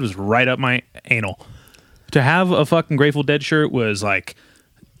Grateful Dead was right up my anal. To have a fucking Grateful Dead shirt was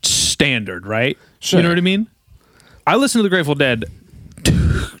standard, right? Sure. You know what I mean? I listened to the Grateful Dead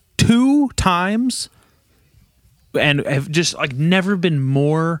 2 times and have just never been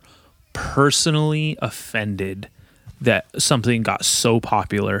more personally offended that something got so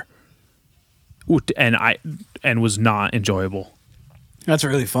popular and was not enjoyable. That's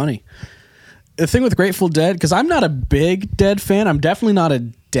really funny. The thing with Grateful Dead, because I'm not a big Dead fan, I'm definitely not a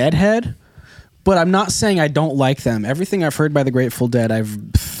Deadhead, but I'm not saying I don't like them. Everything I've heard by the Grateful Dead,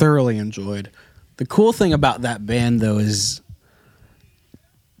 I've thoroughly enjoyed. The cool thing about that band, though, is,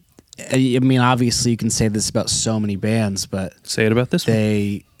 I mean, obviously you can say this about so many bands, but say it about this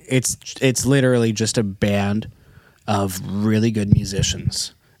one. It's literally just a band of really good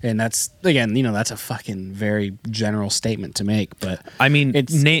musicians. And that's, again, that's a fucking very general statement to make. But I mean,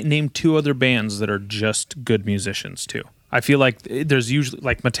 name two other bands that are just good musicians too. I feel like there's usually,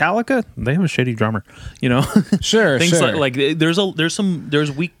 like Metallica, they have a shitty drummer, Sure, things sure. like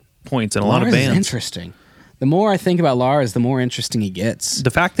there's weak points in a lot of Lars is bands. interesting. The more I think about Lars, the more interesting he gets. The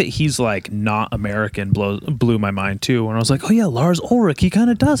fact that he's like not American blew my mind too. When I was like, oh yeah, Lars Ulrich, he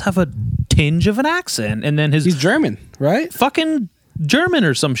kind of does have a tinge of an accent, and then He's German, right? fucking German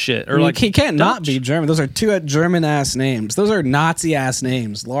or some shit, or like he can't not Dutch. be German. Those are two German ass names. Those are Nazi ass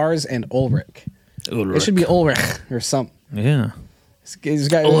names. Lars and Ulrich. It should be Ulrich or something. Yeah. He's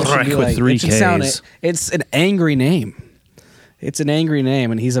got Ulrich with 3 it should sound- Ks. It's an angry name. It's an angry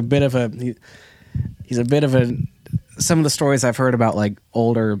name, and he's a bit of a. He's a bit of a. Some of the stories I've heard about like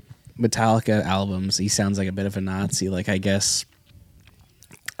older Metallica albums, he sounds like a bit of a Nazi. Like, I guess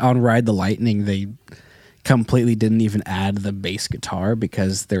on Ride the Lightning, they completely didn't even add the bass guitar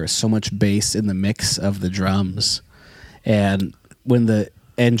because there was so much bass in the mix of the drums. And when the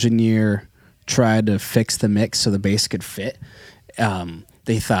engineer tried to fix the mix so the bass could fit,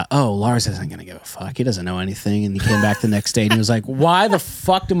 they thought, oh, Lars isn't going to give a fuck. He doesn't know anything. And he came back the next day and he was like, why the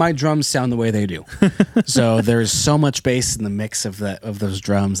fuck do my drums sound the way they do? So there's so much bass in the mix of those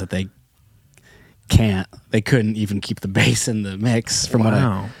drums that they couldn't even keep the bass in the mix from what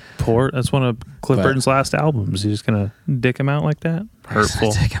I... That's one of Cliff Burton's last albums. You're just gonna dick him out like that?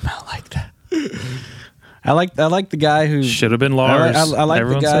 Hurtful. Take him out like that. I like the guy who Should have been Lars. I like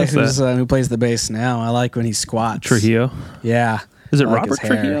Everyone the guy says who plays the bass now. I like when he squats. Trujillo. Yeah. Is it I like Robert his hair.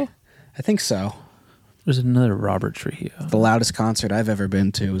 Trujillo? I think so. There's another Robert Trujillo. The loudest concert I've ever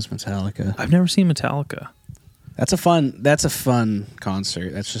been to was Metallica. I've never seen Metallica. That's a fun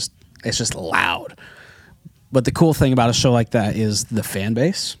concert. It's just loud. But the cool thing about a show like that is the fan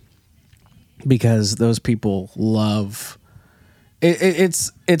base, because those people love it.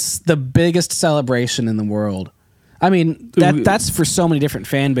 It's the biggest celebration in the world. I mean, that's for so many different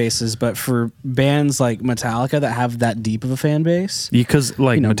fan bases, but for bands like Metallica that have that deep of a fan base, Because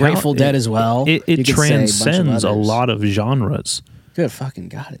like Grateful Dead as well. It you could say a bunch of transcends a others. lot of genres. Good fucking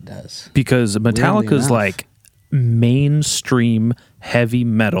God, it does. Because Metallica's enough. like mainstream heavy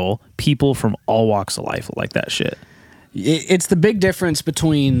metal. People from all walks of life like that shit. It's the big difference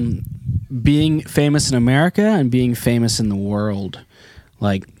between being famous in America and being famous in the world.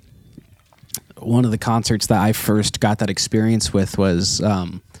 Like, one of the concerts that I first got that experience with was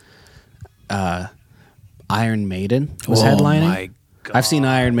Iron Maiden was headlining. My God. I've seen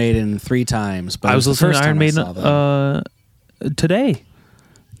Iron Maiden 3 times, but I was it the listening first to Iron time I saw Maiden them. today.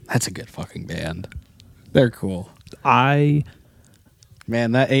 That's a good fucking band. They're cool. Man,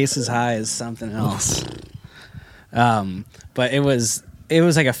 that Aces High is something else. But it was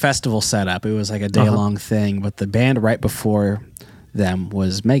like a festival setup. It was like a day-long thing. But the band right before them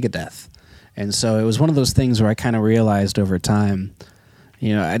was Megadeth. And so it was one of those things where I kind of realized over time,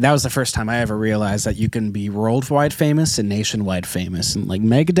 that was the first time I ever realized that you can be worldwide famous and nationwide famous. And like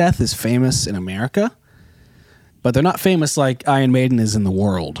Megadeth is famous in America, but they're not famous like Iron Maiden is in the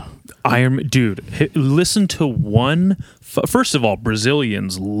world. Listen to one. First of all,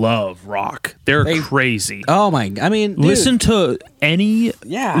 Brazilians love rock. They're crazy. Oh my! I mean, dude, listen to any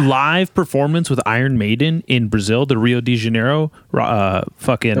live performance with Iron Maiden in Brazil, the Rio de Janeiro,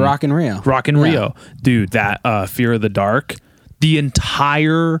 fucking the Rock in Rio. Rock in Rio, dude. That Fear of the Dark. The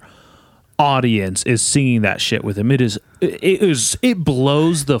entire audience is singing that shit with him. It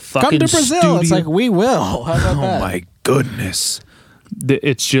blows the fucking Come to Brazil. studio. It's like, we will. How about that? Oh my goodness.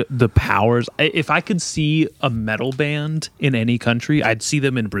 It's just the powers. If I could see a metal band in any country, I'd see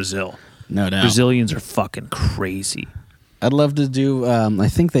them in Brazil. No doubt. Brazilians are fucking crazy. I'd love to do. I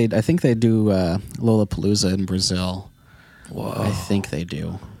think they do Lollapalooza in Brazil. Whoa. I think they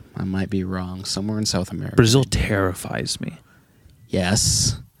do. I might be wrong. Somewhere in South America. Brazil terrifies me.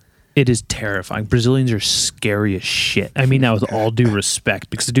 Yes. It is terrifying. Brazilians are scary as shit. I mean that with all due respect,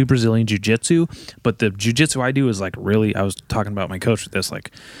 because I do Brazilian jiu-jitsu, but the jiu-jitsu I do is like really, I was talking about my coach with this,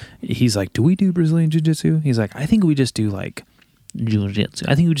 like, he's like, do we do Brazilian jiu-jitsu? He's like, I think we just do like jiu-jitsu.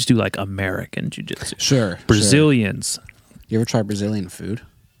 I think we just do like American jiu-jitsu. Sure. Brazilians. You ever try Brazilian food?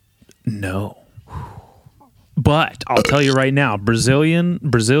 No. But I'll tell you right now, Brazilians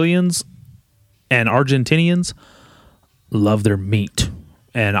and Argentinians love their meat.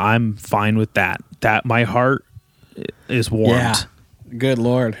 And I'm fine with that. That my heart is warmed. Yeah. Good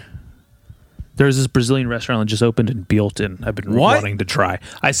Lord. There's this Brazilian restaurant that just opened in Buellton. I've been wanting to try.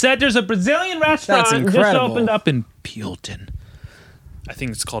 I said there's a Brazilian restaurant That's that just incredible. opened up in Buellton. I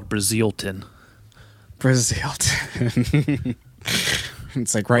think it's called Brazilton. Brazil.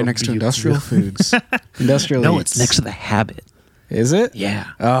 It's like right next to industrial foods. Industrial No, Eats. it's next to the Habit. Is it? Yeah.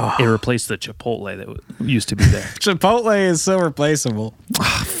 Oh. It replaced the Chipotle that used to be there. Chipotle is so replaceable.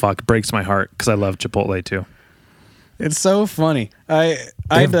 Fuck, it breaks my heart because I love Chipotle too. It's so funny. They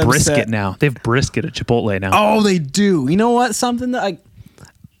have brisket now. They have brisket at Chipotle now. Oh, they do. You know what? Something that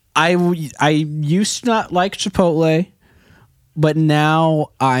I used to not like Chipotle, but now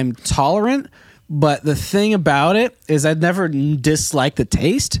I'm tolerant. But the thing about it is I'd never disliked the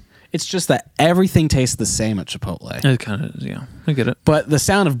taste. It's just that everything tastes the same at Chipotle. It kind of, yeah, I get it. But the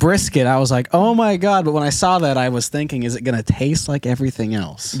sound of brisket, I was like, oh my God. But when I saw that, I was thinking, is it going to taste like everything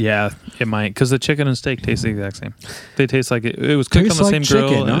else? Yeah, it might, because the chicken and steak taste the exact same. They taste like it was cooked on the same chicken.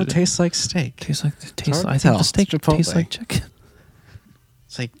 grill. No, it tastes like steak. Tastes like hard to I think tell. the steak It's Chipotle. tastes like chicken.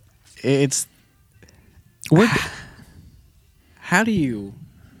 It's like, it's... How do you...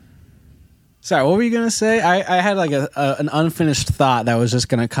 Sorry, what were you going to say? I had like an unfinished thought that was just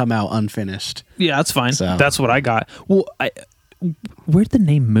going to come out unfinished. Yeah, that's fine. So- That's what I got. Well, where'd the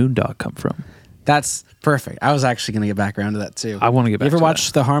name Moondog come from? That's perfect. I was actually going to get back around to that too. I want to get back You ever to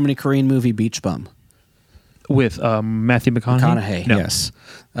watch the Harmony Korine movie Beach Bum? With Matthew McConaughey? McConaughey, No. yes.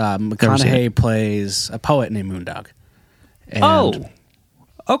 seen McConaughey plays a poet named Moondog. And, Oh,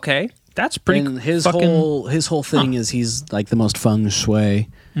 okay. That's pretty. and his fucking, whole thing is he's like the most feng shui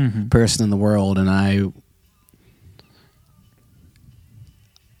person in the world, and I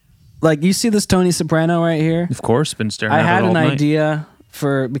like you see this Tony Soprano right here. Of course, been staring. I at had it all an night. idea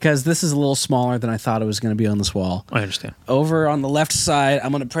because this is a little smaller than I thought it was going to be on this wall. I understand. Over on the left side,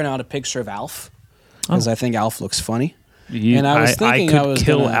 I'm going to print out a picture of Alf because I think Alf looks funny. You, And I was thinking could I was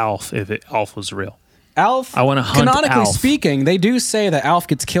kill gonna- Alf if Alf was real. Alf, I wanna hunt canonically Alf. speaking, they do say that Alf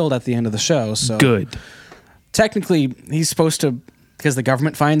gets killed at the end of the show. So Good. technically, he's supposed to, because the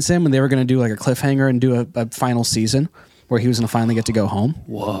government finds him, and they were going to do like a cliffhanger and do a final season where he was going to finally get to go home.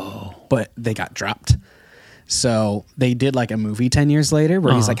 Whoa. But they got dropped. So they did like a movie 10 years later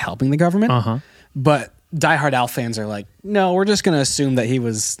where he's like helping the government. Uh-huh. But diehard Alf fans are like, no, we're just going to assume that he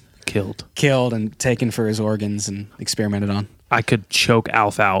was Killed. killed and taken for his organs and experimented on. I could choke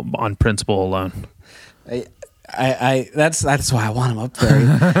Alf out on principle alone. That's why I want him up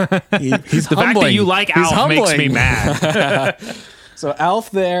there. He's The fact that you like He's Alf makes humbling. me mad. So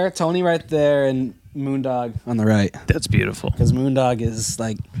Alf there, Tony right there, and Moondog on the right. That's beautiful. Because Moondog is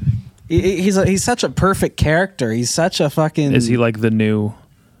like, he's such a perfect character. He's such a fucking. Is he like the new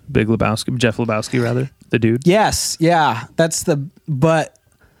Big Lebowski, Jeff Lebowski rather, the dude? Yes, yeah. But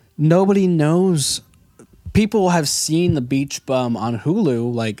nobody knows. People have seen The Beach Bum on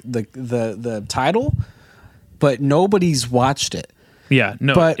Hulu, like the title, but nobody's watched it. Yeah,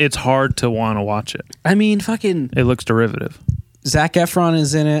 no, But- it's hard to want to watch it. I mean, fucking It looks derivative. Zac Efron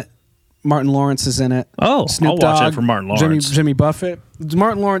is in it. Martin Lawrence is in it. Oh, Snoop I'll watch Dogg, it for Martin Lawrence. Jimmy Buffett.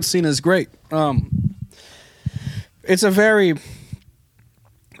 Martin Lawrence scene is great. It's a very,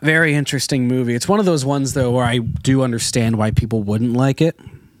 very interesting movie. It's one of those ones though where I do understand why people wouldn't like it,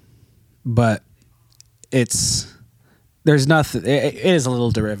 but there's nothing. It is a little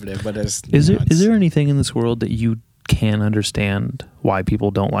derivative, but it's Is there anything in this world that you can understand why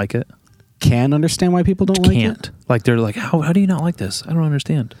people don't like it? can understand why people don't like it? Can't. Like they're like, how do you not like this? I don't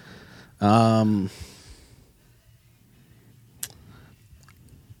understand. I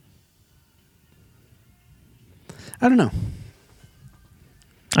don't know.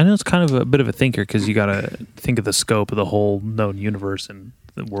 I know it's kind of a bit of a thinker because you got to think of the scope of the whole known universe and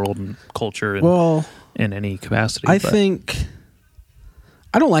the world and culture and Well, in any capacity. I but think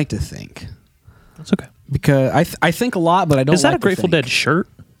I don't like to think that's okay. because I think a lot, but I don't. Is that like a Grateful to think. Dead shirt?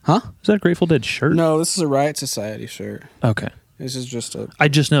 Huh? Is that a Grateful Dead shirt? No, this is a Riot Society shirt. Okay. This is just a. I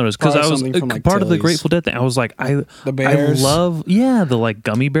just noticed because Probably I was something from, like, part of the Tilly's. Grateful Dead thing. I was like, The bears. I love, the like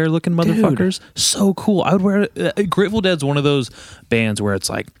gummy bear looking motherfuckers. So cool. I would wear Grateful Dead's one of those bands where it's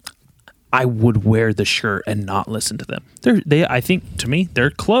like, I would wear the shirt and not listen to them. I think to me,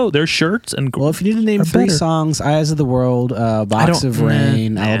 their shirts and Well, if you need to name are 3 better. songs: "Eyes of the World," "Box don't- of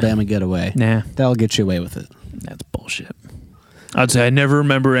Rain," nah. "Alabama Getaway," Nah, that'll get you away with it. that's bullshit. I'd say I never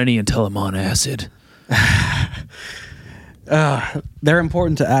remember any until I'm on acid. They're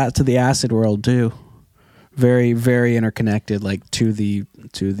important to the acid world too. Very, very interconnected. Like to the.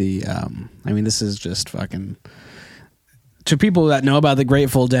 I mean, this is just fucking. To people that know about the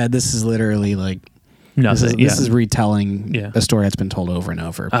Grateful Dead, this is literally like. Nothing. This is retelling Yeah. a story that's been told over and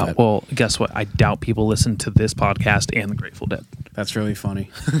over. Oh, but well, guess what? I doubt people listen to this podcast and the Grateful Dead. that's really funny.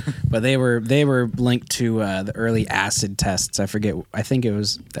 But they were linked to the early acid tests. I forget. I think it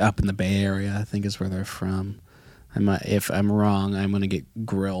was up in the Bay Area. I think is where they're from. If I'm wrong, I'm gonna get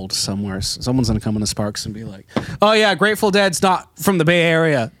grilled somewhere. Someone's gonna come into Sparks and be like, "Oh yeah, Grateful Dead's not from the Bay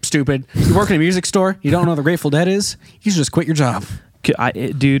Area, stupid. You work in a music store, you don't know who the Grateful Dead is? You should just quit your job."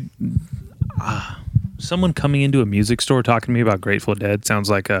 Someone coming into a music store talking to me about Grateful Dead sounds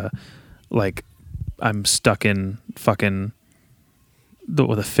like I'm stuck in fucking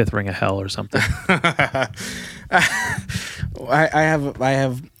with a fifth ring of hell or something.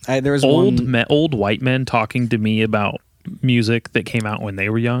 There was old white men talking to me about music that came out when they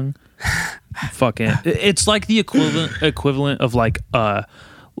were young. Fucking, it's like the equivalent of like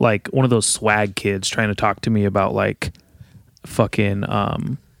one of those swag kids trying to talk to me about like fucking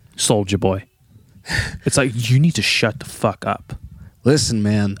Soulja Boy. It's like, you need to shut the fuck up. Listen,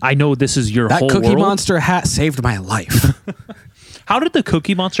 man. I know this is your whole world. That Cookie Monster hat saved my life. How did the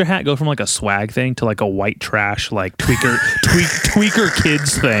Cookie Monster hat go from like a swag thing to like a white trash like tweaker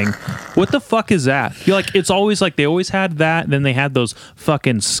kids thing? What the fuck is that? You're like, it's always like they always had that. Then they had those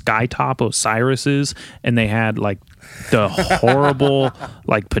fucking Skytop Osiris's, and they had like the horrible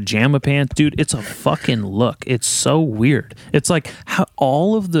like pajama pants, dude. It's a fucking look. It's so weird. It's like how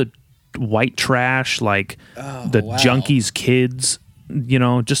all of the white trash, like junkies kids, you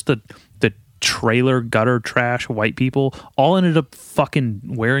know, just the trailer gutter trash white people all ended up fucking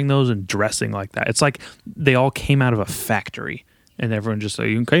wearing those and dressing like that. It's like they all came out of a factory and everyone just like,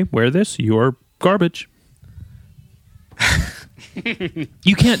 okay, wear this, you're garbage.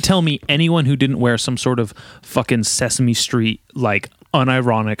 You can't tell me anyone who didn't wear some sort of fucking Sesame Street like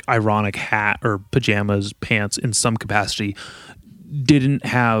ironic hat or pajamas, pants in some capacity didn't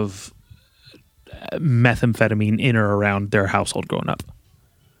have methamphetamine in or around their household growing up.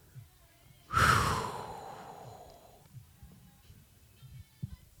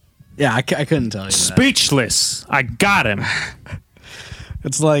 Yeah, I couldn't tell you. Speechless. I got him.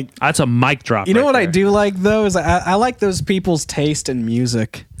 It's like, that's a mic drop. You know right what there. I do like though is I like those people's taste in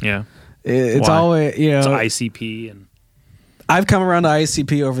music. Yeah, it's Why? always, you know, it's ICP, and I've come around to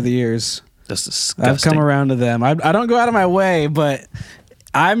ICP over the years. that's disgusting. I've come around to them. I don't go out of my way, but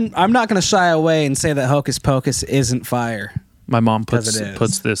I'm not going to shy away and say that Hocus Pocus isn't fire. My mom puts it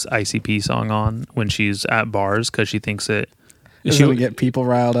is. this ICP song on when she's at bars because she thinks it. It's going to get people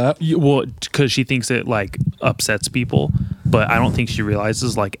riled up. Well, because she thinks it like upsets people, but I don't think she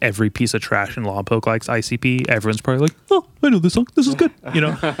realizes like every piece of trash in Lompoc likes ICP. Everyone's probably like, "Oh, I know this song. This is good." You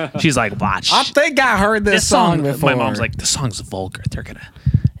know, she's like, "Watch." I think I heard this song before. My mom's like, "The song's vulgar.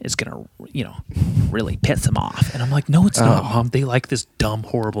 It's gonna, you know, really piss them off." And I'm like, "No, it's not, Mom. They like this dumb,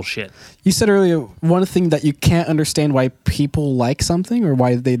 horrible shit." You said earlier one thing that you can't understand why people like something or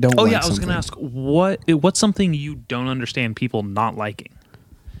why they don't. Oh like yeah, I was something. gonna ask what's something you don't understand people not liking.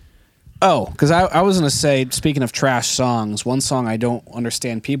 Oh, because I was gonna say, speaking of trash songs, one song I don't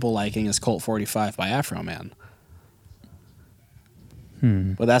understand people liking is Colt 45 by Afro Man.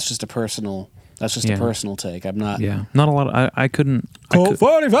 But that's just a personal. That's just a personal take. I'm not. Yeah, not a lot. I couldn't. Colt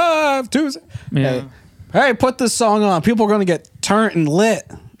 45 Tuesday. Yeah. Hey, put this song on. People are going to get turned and lit.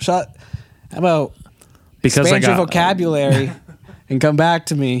 How about because expand your vocabulary and come back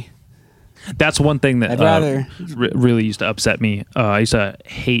to me. That's one thing that I'd rather really used to upset me. I used to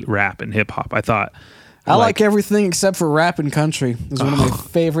hate rap and hip hop. I thought I like everything except for rap and country. It's one of my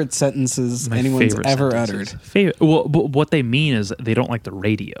favorite sentences anyone's ever uttered. Well, but what they mean is they don't like the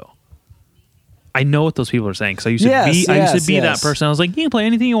radio. I know what those people are saying because I used to be that person. I was like, you can play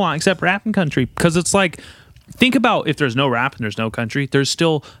anything you want except rap and country, because it's like, think about if there's no rap and there's no country, there's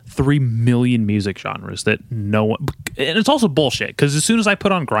still 3 million music genres that no one. And it's also bullshit because as soon as I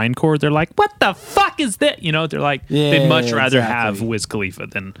put on grindcore, they're like, "What the fuck is that?" You know, they're like, they'd much rather have Wiz Khalifa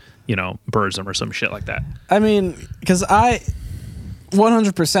than, you know, Burzum or some shit like that. I mean, because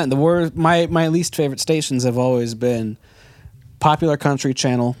 100% my least favorite stations have always been Popular Country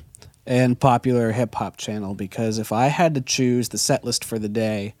Channel and Popular Hip Hop Channel, because if I had to choose the set list for the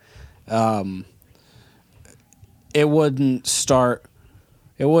day, it wouldn't start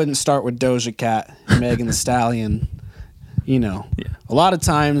with Doja Cat and Megan Thee Stallion. You know, a lot of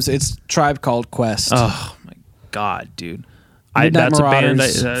times it's Tribe Called Quest. Oh my god, dude! Midnight That's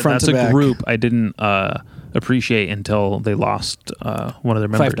Marauders, a band. front That's to a back. group I didn't appreciate until they lost one of their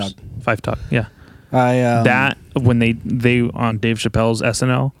members. Five Dog. Yeah. That when they on Dave Chappelle's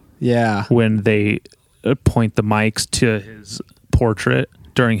SNL. Yeah. When they point the mics to his portrait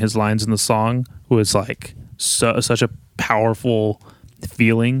during his lines in the song was like such a powerful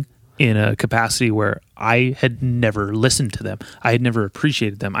feeling in a capacity where I had never listened to them. I had never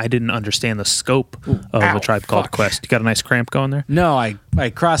appreciated them. I didn't understand the scope of A Tribe Called Quest. You got a nice cramp going there? No, I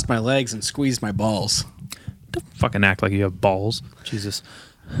crossed my legs and squeezed my balls. Don't fucking act like you have balls. Jesus.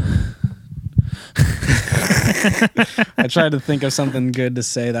 I tried to think of something good to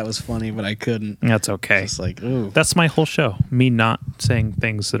say that was funny, but I couldn't. That's okay. It's like, ooh. That's my whole show. Me not saying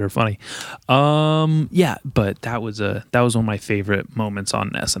things that are funny. Yeah, but that was one of my favorite moments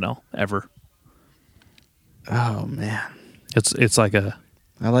on SNL ever. Oh man. It's like a.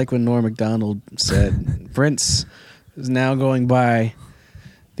 I like when Norm Macdonald said, Prince is now going by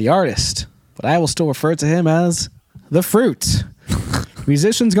the artist, but I will still refer to him as the Fruit.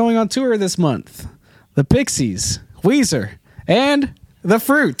 Musicians going on tour this month: the Pixies, Weezer, and the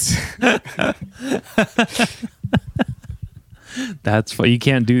Fruit. That's you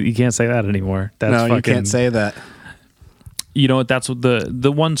can't say that anymore. That's no, fucking, you can't say that. You know what? That's what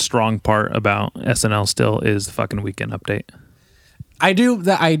the one strong part about SNL still is the fucking Weekend Update. I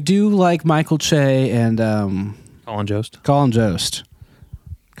do like Michael Che and Colin Jost. Colin Jost.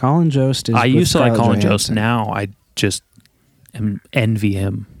 Colin Jost is. I used to like Scarlett Colin Jost. Johansson. Now I just envy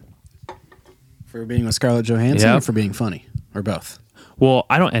him For being with Scarlett Johansson Yep. or for being funny? Or both? Well,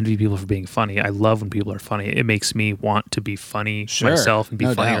 I don't envy people for being funny. I love when people are funny. It makes me want to be funny myself and be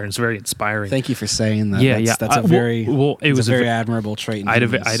no funnier. doubt. And it's very inspiring. Thank you for saying that. Yeah, That's a Well, very, it was a very ve- admirable trait. In I had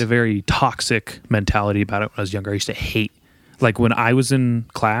humans. a very toxic mentality about it when I was younger. I used to hate, like when I was in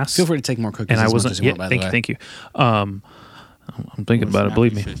class. Feel free to take more cookies. and I as wasn't. Much as you Yeah, want, by the way. thank you. I'm thinking about it.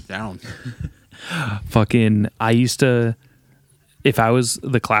 Believe me. Down. Fucking, I used to, if I was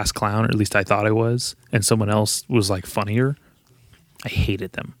the class clown, or at least I thought I was, and someone else was like funnier, I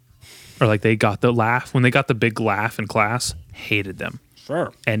hated them. Or like they got the laugh, when they got the big laugh in class, hated them.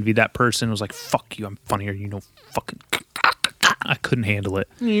 Sure. Envied that person, was like, fuck you, I'm funnier, you know, fucking. I couldn't handle it.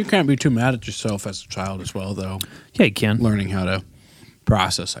 You can't be too mad at yourself as a child as well, though. Yeah, you can. Learning how to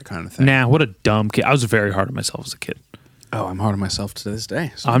process that kind of thing. Nah, what a dumb kid. I was very hard on myself as a kid. Oh, I'm hard on myself to this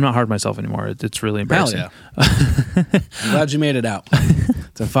day. So. I'm not hard on myself anymore. It's really embarrassing. Hell yeah. I'm glad you made it out.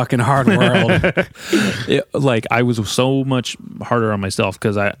 It's a fucking hard world. Like I was so much harder on myself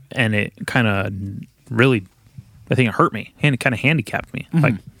and it kind of really, I think it hurt me and it kind of handicapped me,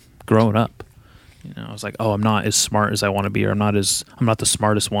 like growing up. You know, I was like, oh, I'm not as smart as I want to be, or I'm not the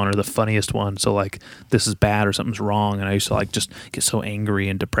smartest one or the funniest one. So like, this is bad or something's wrong. And I used to like just get so angry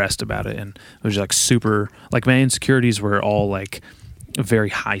and depressed about it. And it was like super, like my insecurities were all like very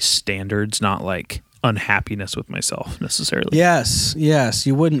high standards, not like unhappiness with myself necessarily. Yes.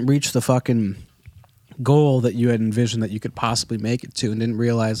 You wouldn't reach the fucking goal that you had envisioned that you could possibly make it to and didn't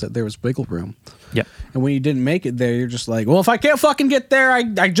realize that there was wiggle room. Yep. And when you didn't make it there, you're just like, well, if I can't fucking get there, I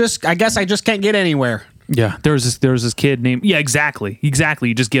guess I just can't get anywhere. Yeah, there was this kid named exactly. You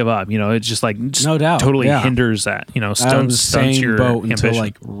just give up. You know, it's just like No doubt, totally yeah. hinders that. You know, I was stunts saying your boat ambition. until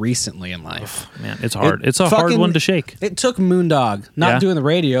like recently in life. Man, it's hard. It's a hard one to shake. It took Moondog, not Yeah. doing the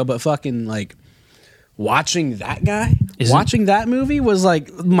radio, but fucking like watching that guy, Isn't- watching that movie was like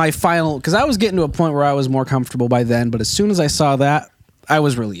my final, because I was getting to a point where I was more comfortable by then. But as soon as I saw that, I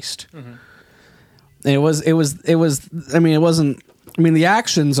was released. Mm-hmm. And it was. I mean, it wasn't. I mean, the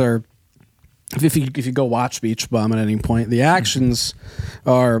actions are. If you go watch Beach Bum at any point, the actions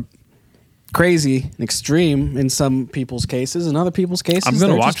are crazy and extreme in some people's cases. In other people's cases, I'm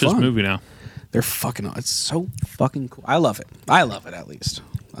gonna they're watch just this fun. movie now. They're fucking. It's so fucking cool. I love it. At least.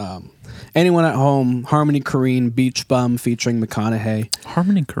 Anyone at home? Harmony Korine, Beach Bum featuring McConaughey.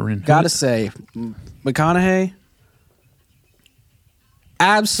 Harmony Korine. Gotta say, McConaughey.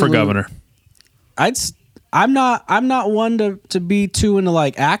 Absolutely. For governor. I'm not one to be too into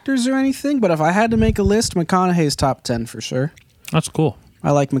like actors or anything, but if I had to make a list, McConaughey's top 10 for sure. That's cool.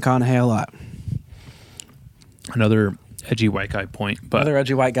 I like McConaughey a lot. Another edgy white guy point, but Another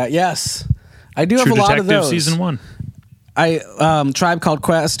edgy white guy. Yes, I do have True a lot Detective of those. season 1. Tribe Called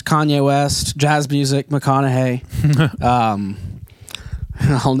Quest, Kanye West, jazz music, McConaughey.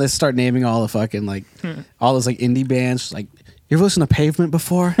 I'll just start naming all the fucking like all those like indie bands. Like, you ever listened to Pavement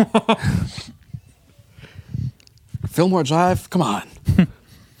before? Fillmore Drive, come on.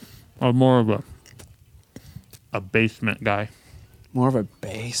 I'm more of a basement guy. More of a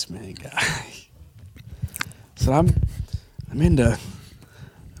basement guy. So I'm into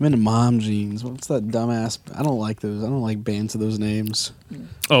Mom Jeans. What's that dumbass? I don't like those. I don't like bands of those names.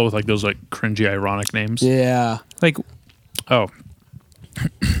 Oh, with like those like cringy, ironic names. Yeah. Like, oh,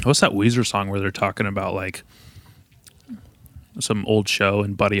 what's that Weezer song where they're talking about like some old show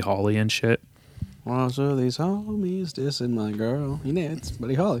and Buddy Holly and shit? Also, these homies dissing my girl. You know, it's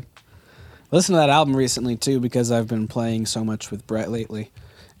Buddy Holly. Listen to that album recently too, because I've been playing so much with Brett lately,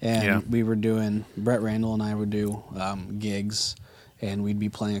 and we were doing Brett Randall and I would do gigs, and we'd be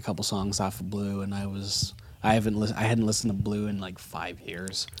playing a couple songs off of Blue, and I hadn't listened to Blue in like 5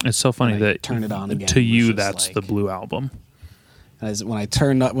 years. It's so funny And I that turned it on again. to It was you just that's like- the Blue album. When I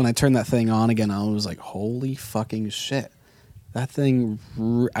turned that thing on again, I was like, holy fucking shit. That thing,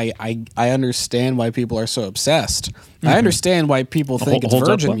 I understand why people are so obsessed. I understand why people think it's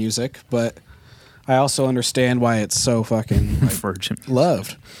Virgin music, but I also understand why it's so fucking Virgin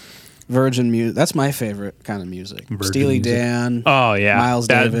loved. Virgin music. That's my favorite kind of music. Virgin Steely music. Dan. Oh yeah, Miles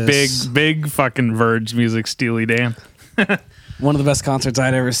that Davis. big fucking Verge music, Steely Dan. One of the best concerts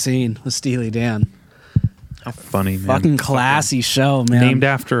I'd ever seen was Steely Dan. How funny, man! Fucking classy show, man. Named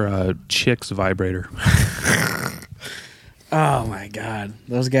after a chick's vibrator. Oh my god,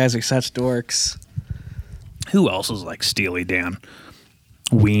 those guys are such dorks. Who else is like Steely Dan?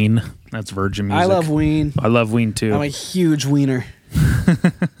 Ween. That's Virgin music. I love Ween. I love Ween too. I'm a huge Wiener.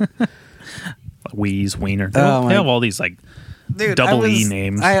 Wheeze, Wiener. They have all these like double E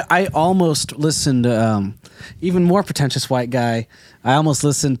names. I almost listened to even more pretentious white guy. I almost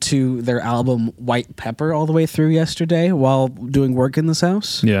listened to their album White Pepper all the way through yesterday while doing work in this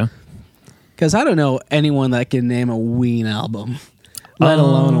house. Yeah. Because I don't know anyone that can name a Ween album, let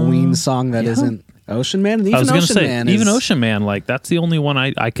alone a Ween song that isn't Ocean Man. Even I was going to Ocean say, Man even Ocean Man, like that's the only one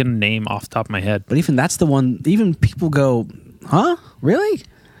I can name off the top of my head. But even that's the one, even people go, huh? Really?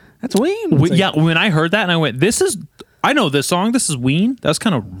 That's Ween? It's Yeah, when I heard that and I went, I know this song, this is Ween. That's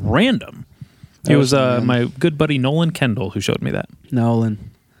kind of random. It was my good buddy Nolan Kendall who showed me that.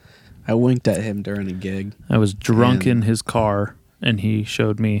 Nolan. I winked at him during a gig. I was drunk in his car and he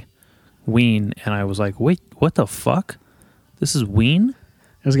showed me Ween and I was like, wait, what the fuck? This is Ween?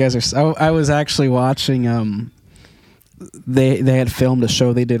 Those guys are. I was actually watching. They had filmed a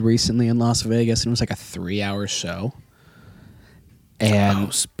show they did recently in Las Vegas, and it was like a 3-hour show.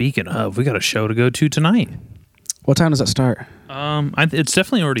 And speaking of, we got a show to go to tonight. What time does that start? It's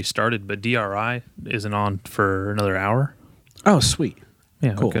definitely already started, but DRI isn't on for another hour. Oh, sweet.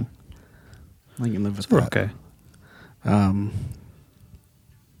 Yeah, Cool. we're good. I can live with We're that. okay.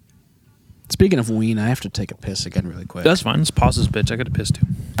 Speaking of Ween, I have to take a piss again really quick. That's fine. Let's pause this bitch. I got to piss too.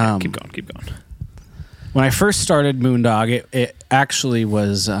 Keep going. When I first started Moondog, it actually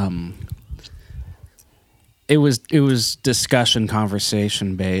was it was discussion,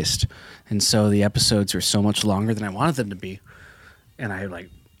 conversation based, and so the episodes were so much longer than I wanted them to be. And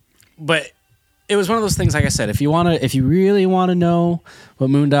but it was one of those things. Like I said, if you really want to know what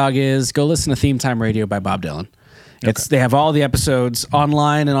Moondog is, go listen to Theme Time Radio by Bob Dylan. They have all the episodes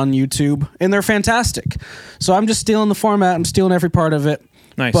online and on YouTube, and they're fantastic. So I'm just stealing the format. I'm stealing every part of it.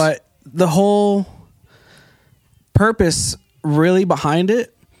 Nice. But the whole purpose really behind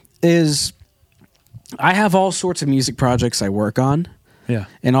it is I have all sorts of music projects I work on. Yeah.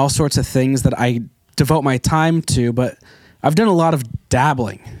 And all sorts of things that I devote my time to, but I've done a lot of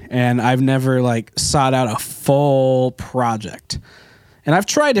dabbling, and I've never sought out a full project. And I've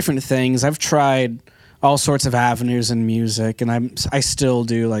tried different things. I've tried all sorts of avenues in music, and I still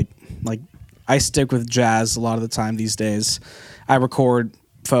do like I stick with jazz a lot of the time these days. I record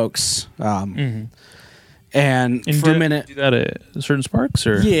folks, and for a minute, do that at Certain Sparks,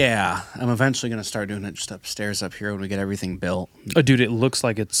 or yeah, I'm eventually gonna start doing it just upstairs up here when we get everything built. Oh, dude, it looks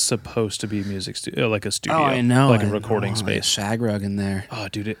like it's supposed to be music studio, like a studio. Oh, I know, like a recording space. A shag rug in there. Oh,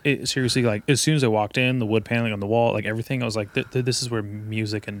 dude, it seriously, like as soon as I walked in, the wood paneling on the wall, like everything, I was like, this is where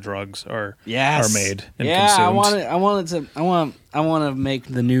music and drugs are made and consumed. I want to make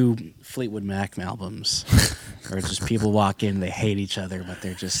the new Fleetwood Mac albums. Or just people walk in, they hate each other, but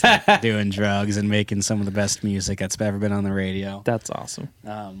they're just doing drugs and making some of the best music that's ever been on the radio. That's awesome.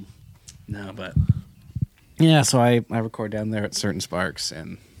 No, but yeah, so I record down there at Certain Sparks,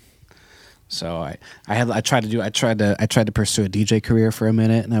 and so I tried to pursue a DJ career for a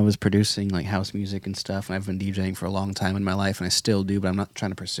minute, and I was producing like house music and stuff, and I've been DJing for a long time in my life, and I still do, but I'm not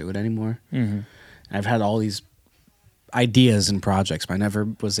trying to pursue it anymore. Mm-hmm. And I've had all these ideas and projects, but I never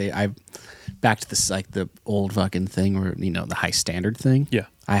was back to this like the old fucking thing where the high standard thing. Yeah,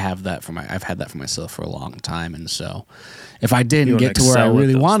 I've had that for myself for a long time, and so if I didn't get to where I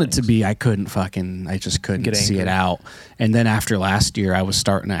really wanted to be, I just couldn't see it out. And then after last year, I was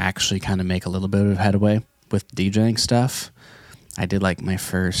starting to actually kind of make a little bit of headway with DJing stuff. I did my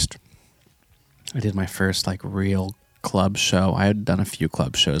first like real club show. I had done a few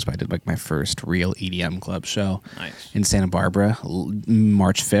club shows, but I did my first real EDM club show in Santa Barbara,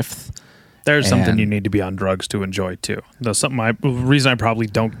 March 5th. There's something you need to be on drugs to enjoy too. The reason I probably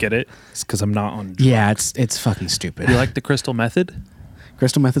don't get it is because I'm not on drugs. Yeah, it's fucking stupid. You like the Crystal Method?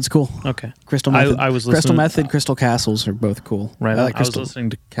 Crystal Method's cool. Okay. Crystal Method. I was Crystal Method, Crystal Castles are both cool. Right. I was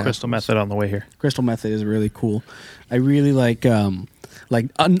listening to Crystal Method on the way here. Crystal Method is really cool. I really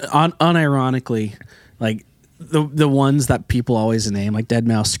unironically, like the ones that people always name, like Dead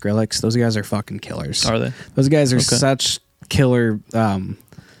Mouse, Skrillex. Those guys are fucking killers. Are they? Those guys are such killer.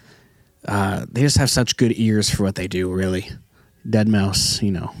 They just have such good ears for what they do. Really,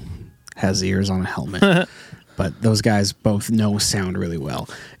 Deadmau5, has ears on a helmet. But those guys both know sound really well.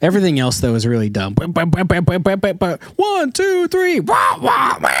 Everything else, though, is really dumb. 1, 2, 3. Wah,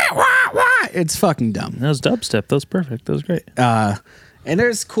 wah, wah, wah, wah. It's fucking dumb. That was dubstep. That was perfect. That was great. And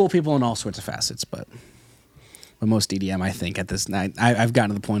there's cool people in all sorts of facets, but most EDM, I think, at this night, I've gotten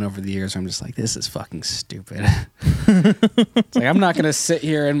to the point over the years where I'm just like, this is fucking stupid. It's like, I'm not going to sit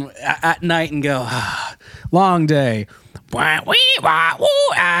here and at night and go, long day.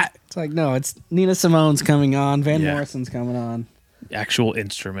 It's like, no, it's Nina Simone's coming on, Van Morrison's coming on. Actual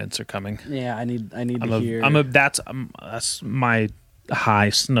instruments are coming. Yeah, I need to hear. That's my high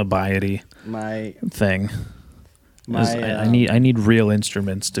snobiety thing. I need real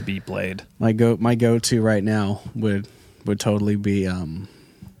instruments to be played. My go-to right now would totally be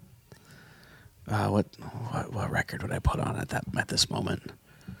what record would I put on at this moment?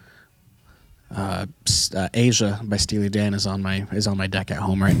 Asia by Steely Dan is on my deck at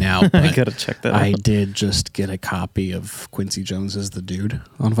home right now. I gotta check that out. I did just get a copy of Quincy Jones's The Dude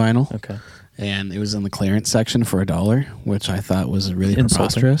on vinyl. Okay. And it was in the clearance section for $1, which I thought was really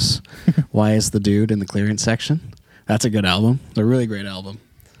preposterous. Why is The Dude in the clearance section? That's a good album. It's a really great album.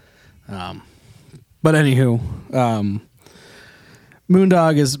 But anywho,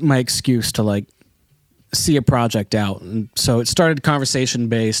 Moondog is my excuse to see a project out, and so it started conversation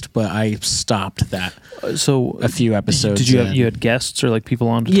based, but I stopped that. So a few episodes. Did you had guests or people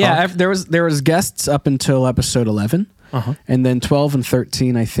on to talk? Yeah, there was guests up until episode 11, and then 12 and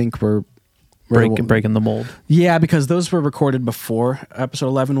 13 I think were breaking the mold. Yeah, because those were recorded before episode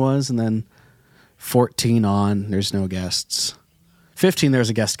 11 was, and then 14 on there's no guests. 15 there's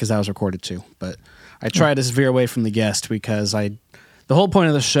a guest because that was recorded too, but I tried to veer away from the guest because the whole point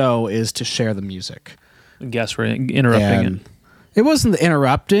of the show is to share the music. Guests were interrupting it. It wasn't the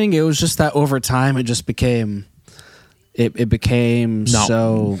interrupting. It was just that over time it just became. It became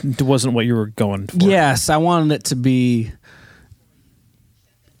so. It wasn't what you were going for. Yes, I wanted it to be.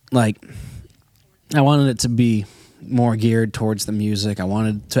 I wanted it to be more geared towards the music. I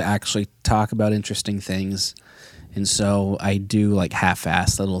wanted to actually talk about interesting things, and so I do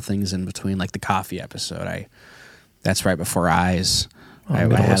half-assed little things in between, like the coffee episode. That's right before Eyes. I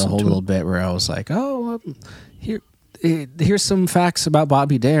had a whole little bit where I was like, here's some facts about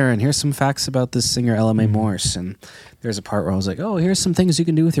Bobby Darin. Here's some facts about this singer LMA Morse. And there's a part where I was like, here's some things you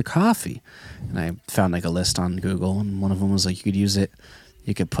can do with your coffee. And I found a list on Google, and one of them was you could use it,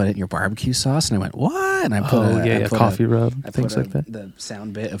 you could put it in your barbecue sauce. And I went, what? And I put coffee rub, things like that. The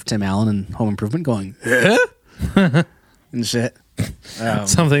sound bit of Tim Allen in Home Improvement going, and shit.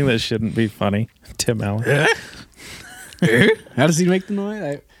 Something that shouldn't be funny. Tim Allen. How does he make the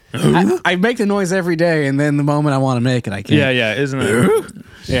noise? I make the noise every day, and then the moment I want to make it, I can't. Yeah, isn't it?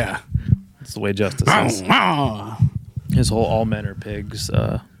 Yeah. That's the way Justice is. His whole All Men Are Pigs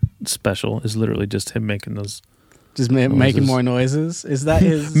special is literally just him making those. Just making more noises? Is that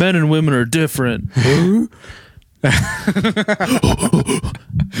his? Men and women are different. Men.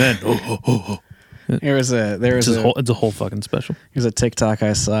 It's a whole fucking special. Here's a TikTok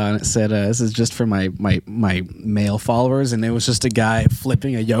I saw, and it said, "This is just for my male followers," and it was just a guy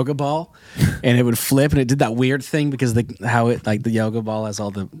flipping a yoga ball, and it would flip, and it did that weird thing because the yoga ball has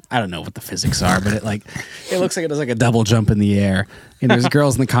all the, I don't know what the physics are, but it looks like it does a double jump in the air, and there's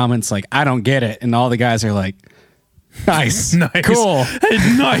girls in the comments I don't get it, and all the guys are like, nice, cool, hey,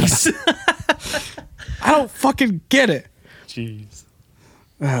 nice. I don't fucking get it. Jeez.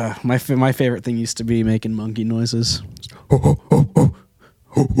 My favorite thing used to be making monkey noises.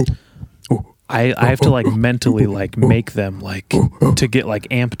 I have to mentally make them to get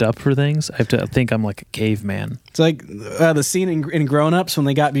amped up for things. I have to think I'm like a caveman. It's like the scene in Grown Ups when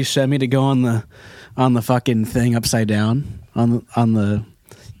they got Buscemi to go on the fucking thing upside down on the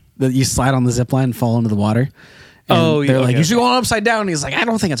you slide on the zip line and fall into the water. And they're like, you should go on upside down. And he's like, I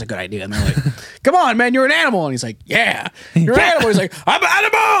don't think that's a good idea. And they're like, come on, man, you're an animal. And he's like, yeah, you're an animal. He's like, I'm an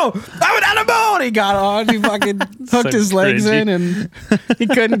animal. I'm an animal. And he got on. He fucking hooked his legs in, and he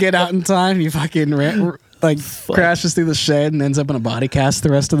couldn't get out in time. He fucking crashes through the shed and ends up in a body cast the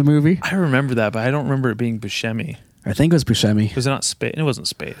rest of the movie. I remember that, but I don't remember it being Buscemi. I think it was Buscemi. Was it not Spade? It wasn't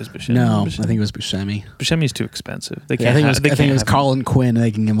Spade. It was Buscemi. No, I think it was Buscemi. Buscemi's too expensive. I think it was Colin Quinn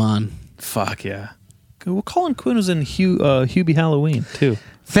making him on. Fuck yeah. Well, Colin Quinn was in Hubie Halloween too.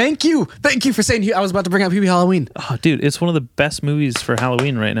 Thank you for saying. I was about to bring up Hubie Halloween. Oh, dude, it's one of the best movies for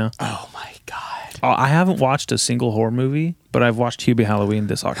Halloween right now. Oh my god! I haven't watched a single horror movie, but I've watched Hubie Halloween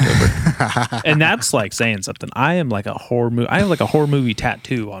this October, and that's saying something. I am a horror movie. I have a horror movie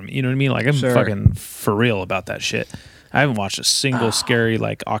tattoo on me. You know what I mean? I'm fucking for real about that shit. I haven't watched a single scary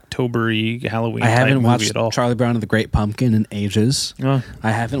like October-y Halloween. I haven't type movie watched at all. Charlie Brown and the Great Pumpkin in ages. Oh.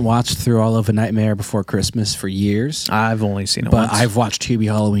 I haven't watched through all of A Nightmare Before Christmas for years. I've only seen it But once. I've watched Hubie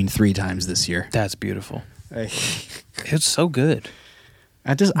Halloween 3 times this year. That's beautiful. It's so good.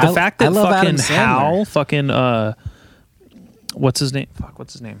 The fact that love fucking Adam Sandler. Hal, fucking what's his name?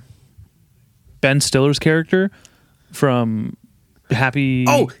 What's his name? Ben Stiller's character from Happy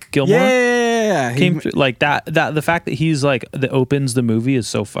Gilmore. Yeah. Came through, like that. The fact that he's like that opens the movie is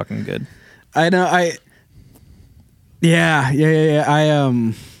so fucking good. I know. I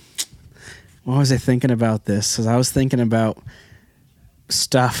what was I thinking about this? Because I was thinking about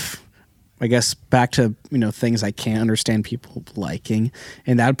stuff. I guess back to things I can't understand people liking,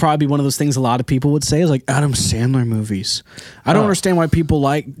 and that'd probably be one of those things a lot of people would say is like Adam Sandler movies. I don't understand why people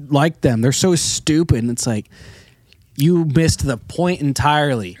like them. They're so stupid, and it's like you missed the point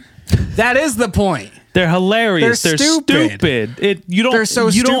entirely. That is the point. They're hilarious. They're stupid. They're so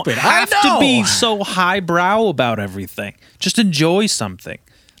you don't stupid. have I to know. be so highbrow about everything. Just enjoy something.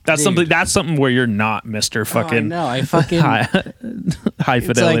 That's Dude. something where you're not Mr. fucking No, I fucking high It's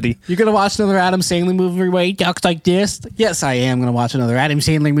fidelity. like, you're gonna watch another Adam Sandler movie where he talks like this? Yes, I am gonna watch another Adam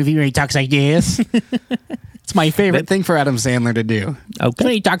Sandler movie where he talks like this. It's my favorite thing for Adam Sandler to do. Okay.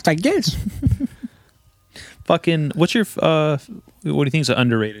 When he talks like this. Fucking what's your what do you think is an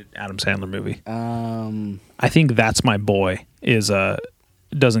underrated Adam Sandler movie? I think That's My Boy is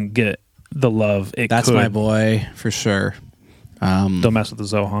doesn't get the love it That's could. my boy for sure. Don't mess with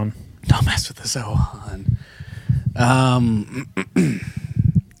the Zohan. Don't mess with the Zohan.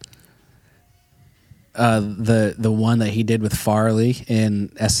 The one that he did with Farley in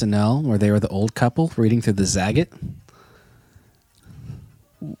SNL where they were the old couple reading through the Zagat.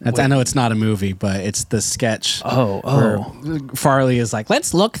 I know it's not a movie, but it's the sketch. Where Farley is like,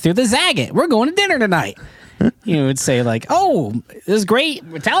 let's look through the Zagat. We're going to dinner tonight. You would say like, oh, this great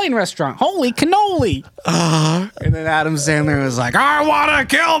Italian restaurant. Holy cannoli. And then Adam Sandler was like, I want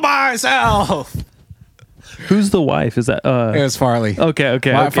to kill myself. Who's the wife? Is that It was Farley. Okay.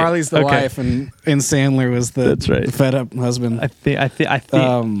 Farley's the wife, and Sandler was the That's right. fed up husband. I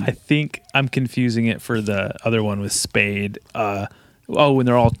think I'm confusing it for the other one with Spade. When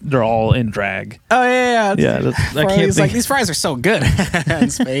they're all in drag. Oh yeah. Yeah, Farley's like, these fries are so good.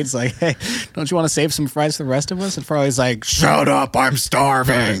 And Spade's like, hey, don't you want to save some fries for the rest of us? And Farley's like, shut up, I'm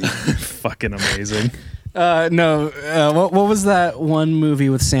starving. Fucking amazing. What was that one movie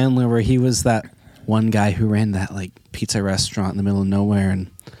with Sandler where he was that one guy who ran that like pizza restaurant in the middle of nowhere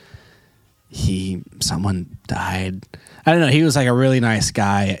and someone died. I don't know. He was like a really nice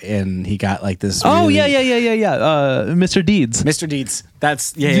guy, and he got like this. Yeah. Mr. Deeds. Mr. Deeds.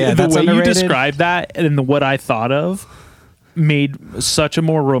 That's The That's way underrated. you described that and what I thought of made such a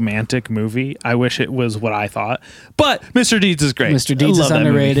more romantic movie. I wish it was what I thought, but Mr. Deeds is great. Mr. Deeds I is love that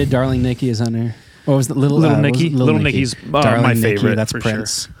underrated. movie. Darling Nikki is under. What was the Little Nicky? Little Nicky's Darling my Nikki, favorite. That's for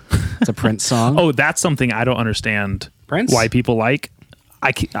Prince. Sure. It's a Prince song. Oh, that's something I don't understand. Prince? Why people like.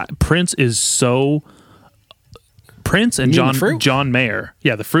 Prince is so. Prince and You mean the Fruit? John Mayer.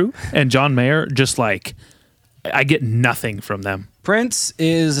 Yeah, the Fruit and John Mayer, just like I get nothing from them. Prince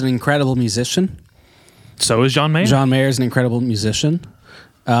is an incredible musician. So is John Mayer. John Mayer is an incredible musician.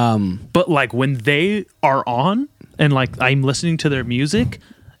 But like when they are on and like I'm listening to their music,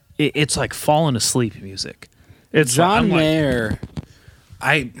 it's like falling asleep music. It's John like, Mayer.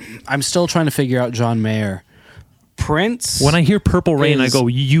 I'm still trying to figure out John Mayer. Prince. When I hear Purple Rain, I is- go,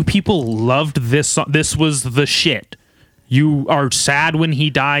 you people loved this song. This was the shit. You are sad when he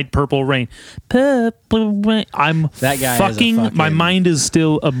died, Purple Rain. Purple Rain. I'm That guy is a fucking, my fucking- mind is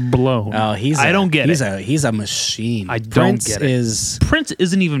still blown. Oh, I don't get it. He's a machine. I don't Prince get it. Is Prince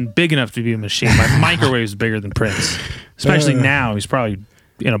isn't even big enough to be a machine. My microwave is bigger than Prince. Especially now. He's probably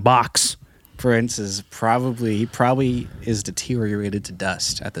in a box. Prince is probably is deteriorated to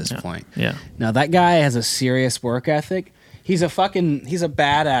dust at this point. Yeah. Now that guy has a serious work ethic. He's a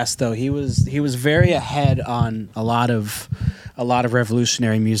badass though. He was very ahead on a lot of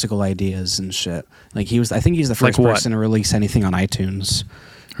revolutionary musical ideas and shit. Like I think he's the first Like what? person to release anything on iTunes.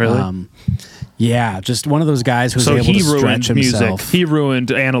 Really? Yeah, just one of those guys who's So able he to ruined stretch music. himself. He ruined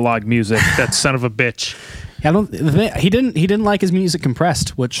analog music. That son of a bitch. He didn't like his music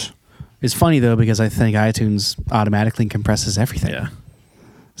compressed, which is funny though because I think iTunes automatically compresses everything. Yeah.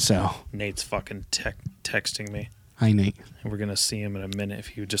 So Nate's fucking texting me. hi Nate. And we're going to see him in a minute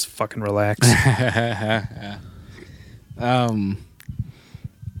if you just fucking relax.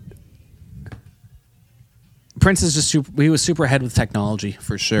 Prince is just he was super ahead with technology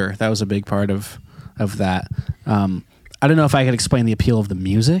for sure. That was a big part of that. I don't know if I could explain the appeal of the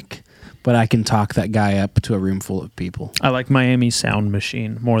music, but I can talk that guy up to a room full of people. I like Miami Sound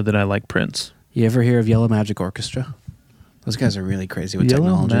Machine more than I like Prince. You ever hear of Yellow Magic Orchestra? Those guys are really crazy with Yellow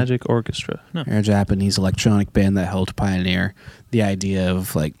technology. Magic Orchestra. No. They're a Japanese electronic band that helped pioneer the idea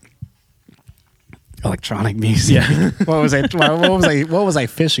of like electronic music. Yeah. What was I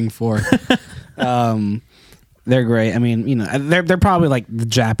fishing for? They're great. I mean, you know, they're probably like the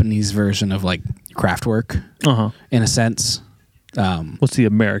Japanese version of like Kraftwerk in a sense. What's the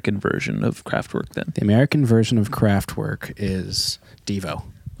American version of Kraftwerk then? The American version of Kraftwerk is Devo.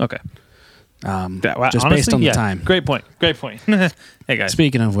 Okay. Just based on the time. Great point. Hey guys.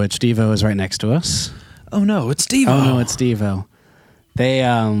 Speaking of which, Devo is right next to us. Oh no, it's Devo. Oh no, it's Devo. They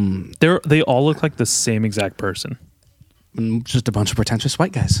all look like the same exact person. Just a bunch of pretentious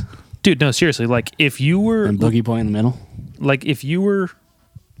white guys. Dude, no, seriously. Like if you were and Boogie Boy in the middle. Like if you were,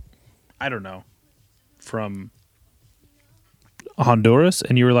 I don't know, from Honduras,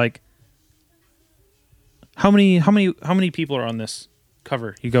 and you were like, how many people are on this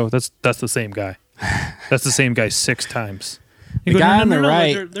cover? You go, that's the same guy. That's the same guy 6 times. The guy on the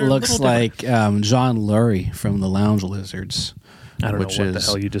right looks like John Lurie from the Lounge Lizards. I don't know what the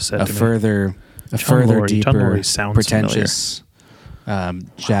hell you just said. A further deeper, pretentious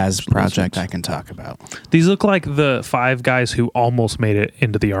jazz project I can talk about. These look like the 5 guys who almost made it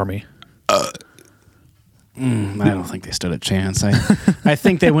into the army. I don't think they stood a chance. I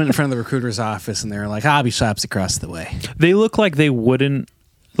think they went in front of the recruiter's office and they were like, hobby shop's across the way. They look like they wouldn't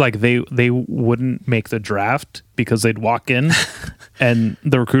make the draft because they'd walk in and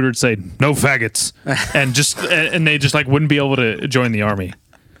the recruiter would say, no faggots. and they just like wouldn't be able to join the army.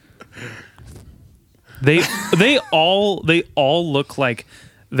 They all look like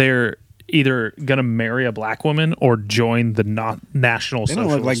they're either gonna marry a black woman or join the National Socialist Party. They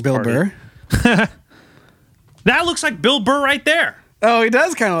don't look like Bill Burr. That looks like Bill Burr right there. Oh, he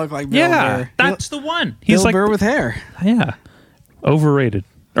does kind of look like Bill Burr. Yeah, that's the one. He's Bill Burr with hair. Yeah. Overrated.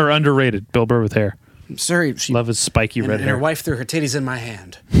 Or underrated. Bill Burr with hair. I'm sorry. She, love his spiky red hair. And her wife threw her titties in my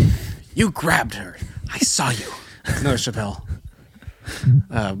hand. You grabbed her. I saw you. Another Chappelle.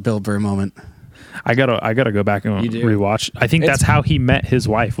 Bill Burr moment. I gotta go back and rewatch. I think that's how he met his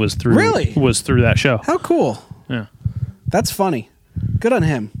wife was through that show. How cool. Yeah. That's funny. Good on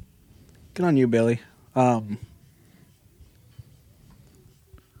him. Good on you, Billy.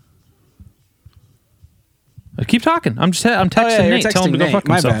 Keep talking. I'm texting Nate. Tell him to go fuck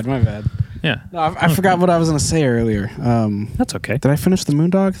himself. My bad. Yeah. No, I forgot what I was going to say earlier. That's okay. Did I finish the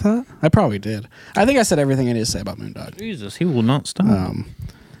Moondog thought? I probably did. I think I said everything I need to say about Moondog. Jesus, he will not stop.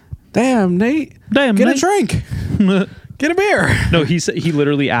 Damn, Nate. Get a drink. Get a beer. No, he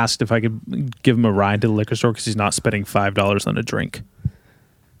literally asked if I could give him a ride to the liquor store because he's not spending $5 on a drink.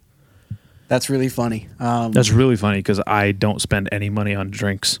 That's really funny. That's really funny because I don't spend any money on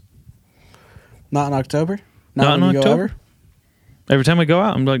drinks. Not in October? Not in October. Every time I go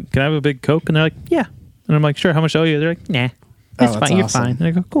out, I'm like, can I have a big Coke? And they're like, yeah. And I'm like, sure, how much owe you? They're like, nah. That's fine. You're fine. And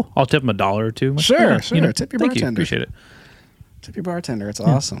I go, cool. I'll tip them $1 or $2. Like, sure. You know, tip your thank bartender. You. Appreciate it. Tip your bartender. It's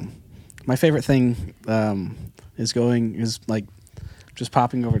awesome. My favorite thing is like just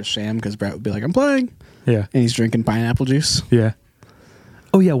popping over to Sham because Brett would be like, I'm playing. Yeah. And he's drinking pineapple juice. Yeah.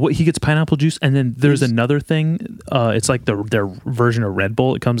 Oh yeah, he gets pineapple juice, and then there's another thing. It's like their version of Red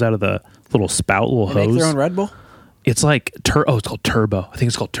Bull. It comes out of the little spout, little hose. Make their own Red Bull. It's like it's called Turbo. I think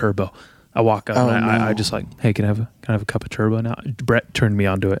it's called Turbo. I walk up and I just like, hey, can I have a cup of Turbo now? Brett turned me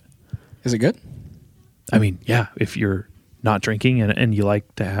onto it. Is it good? I mean, yeah. If you're not drinking and you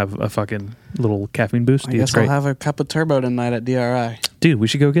like to have a fucking little caffeine boost, I guess I'll have a cup of Turbo tonight at DRI. Dude, we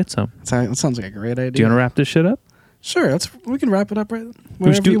should go get some. That sounds like a great idea. Do you want to wrap this shit up? Sure, we can wrap it up right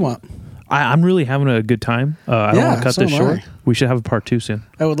whenever you want. I'm really having a good time. I don't want to cut this short. We should have a part 2 soon.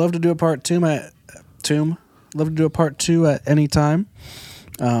 I would love to do a part 2 at Love to do a part 2 at any time.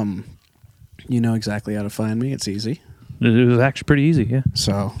 You know exactly how to find me. It's easy. It was actually pretty easy, yeah.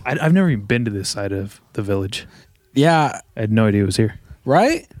 So I've never even been to this side of the village. Yeah. I had no idea it was here.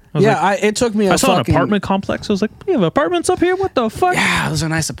 Right? It took me I saw an apartment complex. I was like, we have apartments up here? What the fuck? Yeah, those are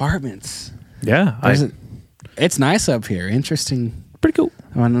nice apartments. Yeah. It's nice up here. Interesting. Pretty cool.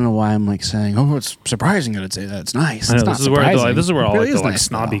 I don't know why I'm like saying, oh, it's surprising that it's nice. I know, it's not surprising. This is where all really the nice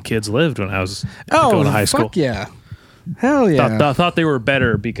snobby kids lived when I was going to high school. Fuck yeah. Hell yeah. Thought they were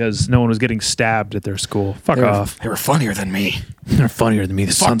better because no one was getting stabbed at their school. Fuck off. They were funnier than me. They're funnier than me.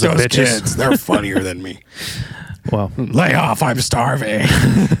 The sons of bitches. Kids. They're funnier than me. Well, lay off. I'm starving.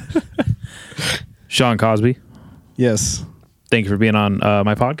 Sean Cosby. Yes. Thank you for being on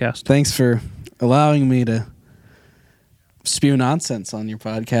my podcast. Thanks for allowing me to spew nonsense on your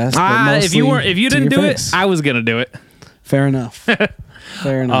podcast. If you didn't do it, I was gonna do it. Fair enough.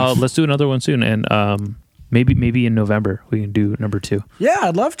 Fair enough. Let's do another one soon, and maybe in November we can do number 2. Yeah,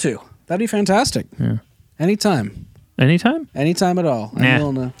 I'd love to. That'd be fantastic. Yeah. Anytime. Anytime? Anytime at all. I'm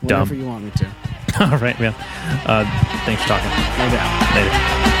willing to whenever you want me to. All right, man. Thanks for talking. No doubt.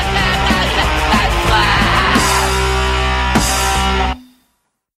 Later.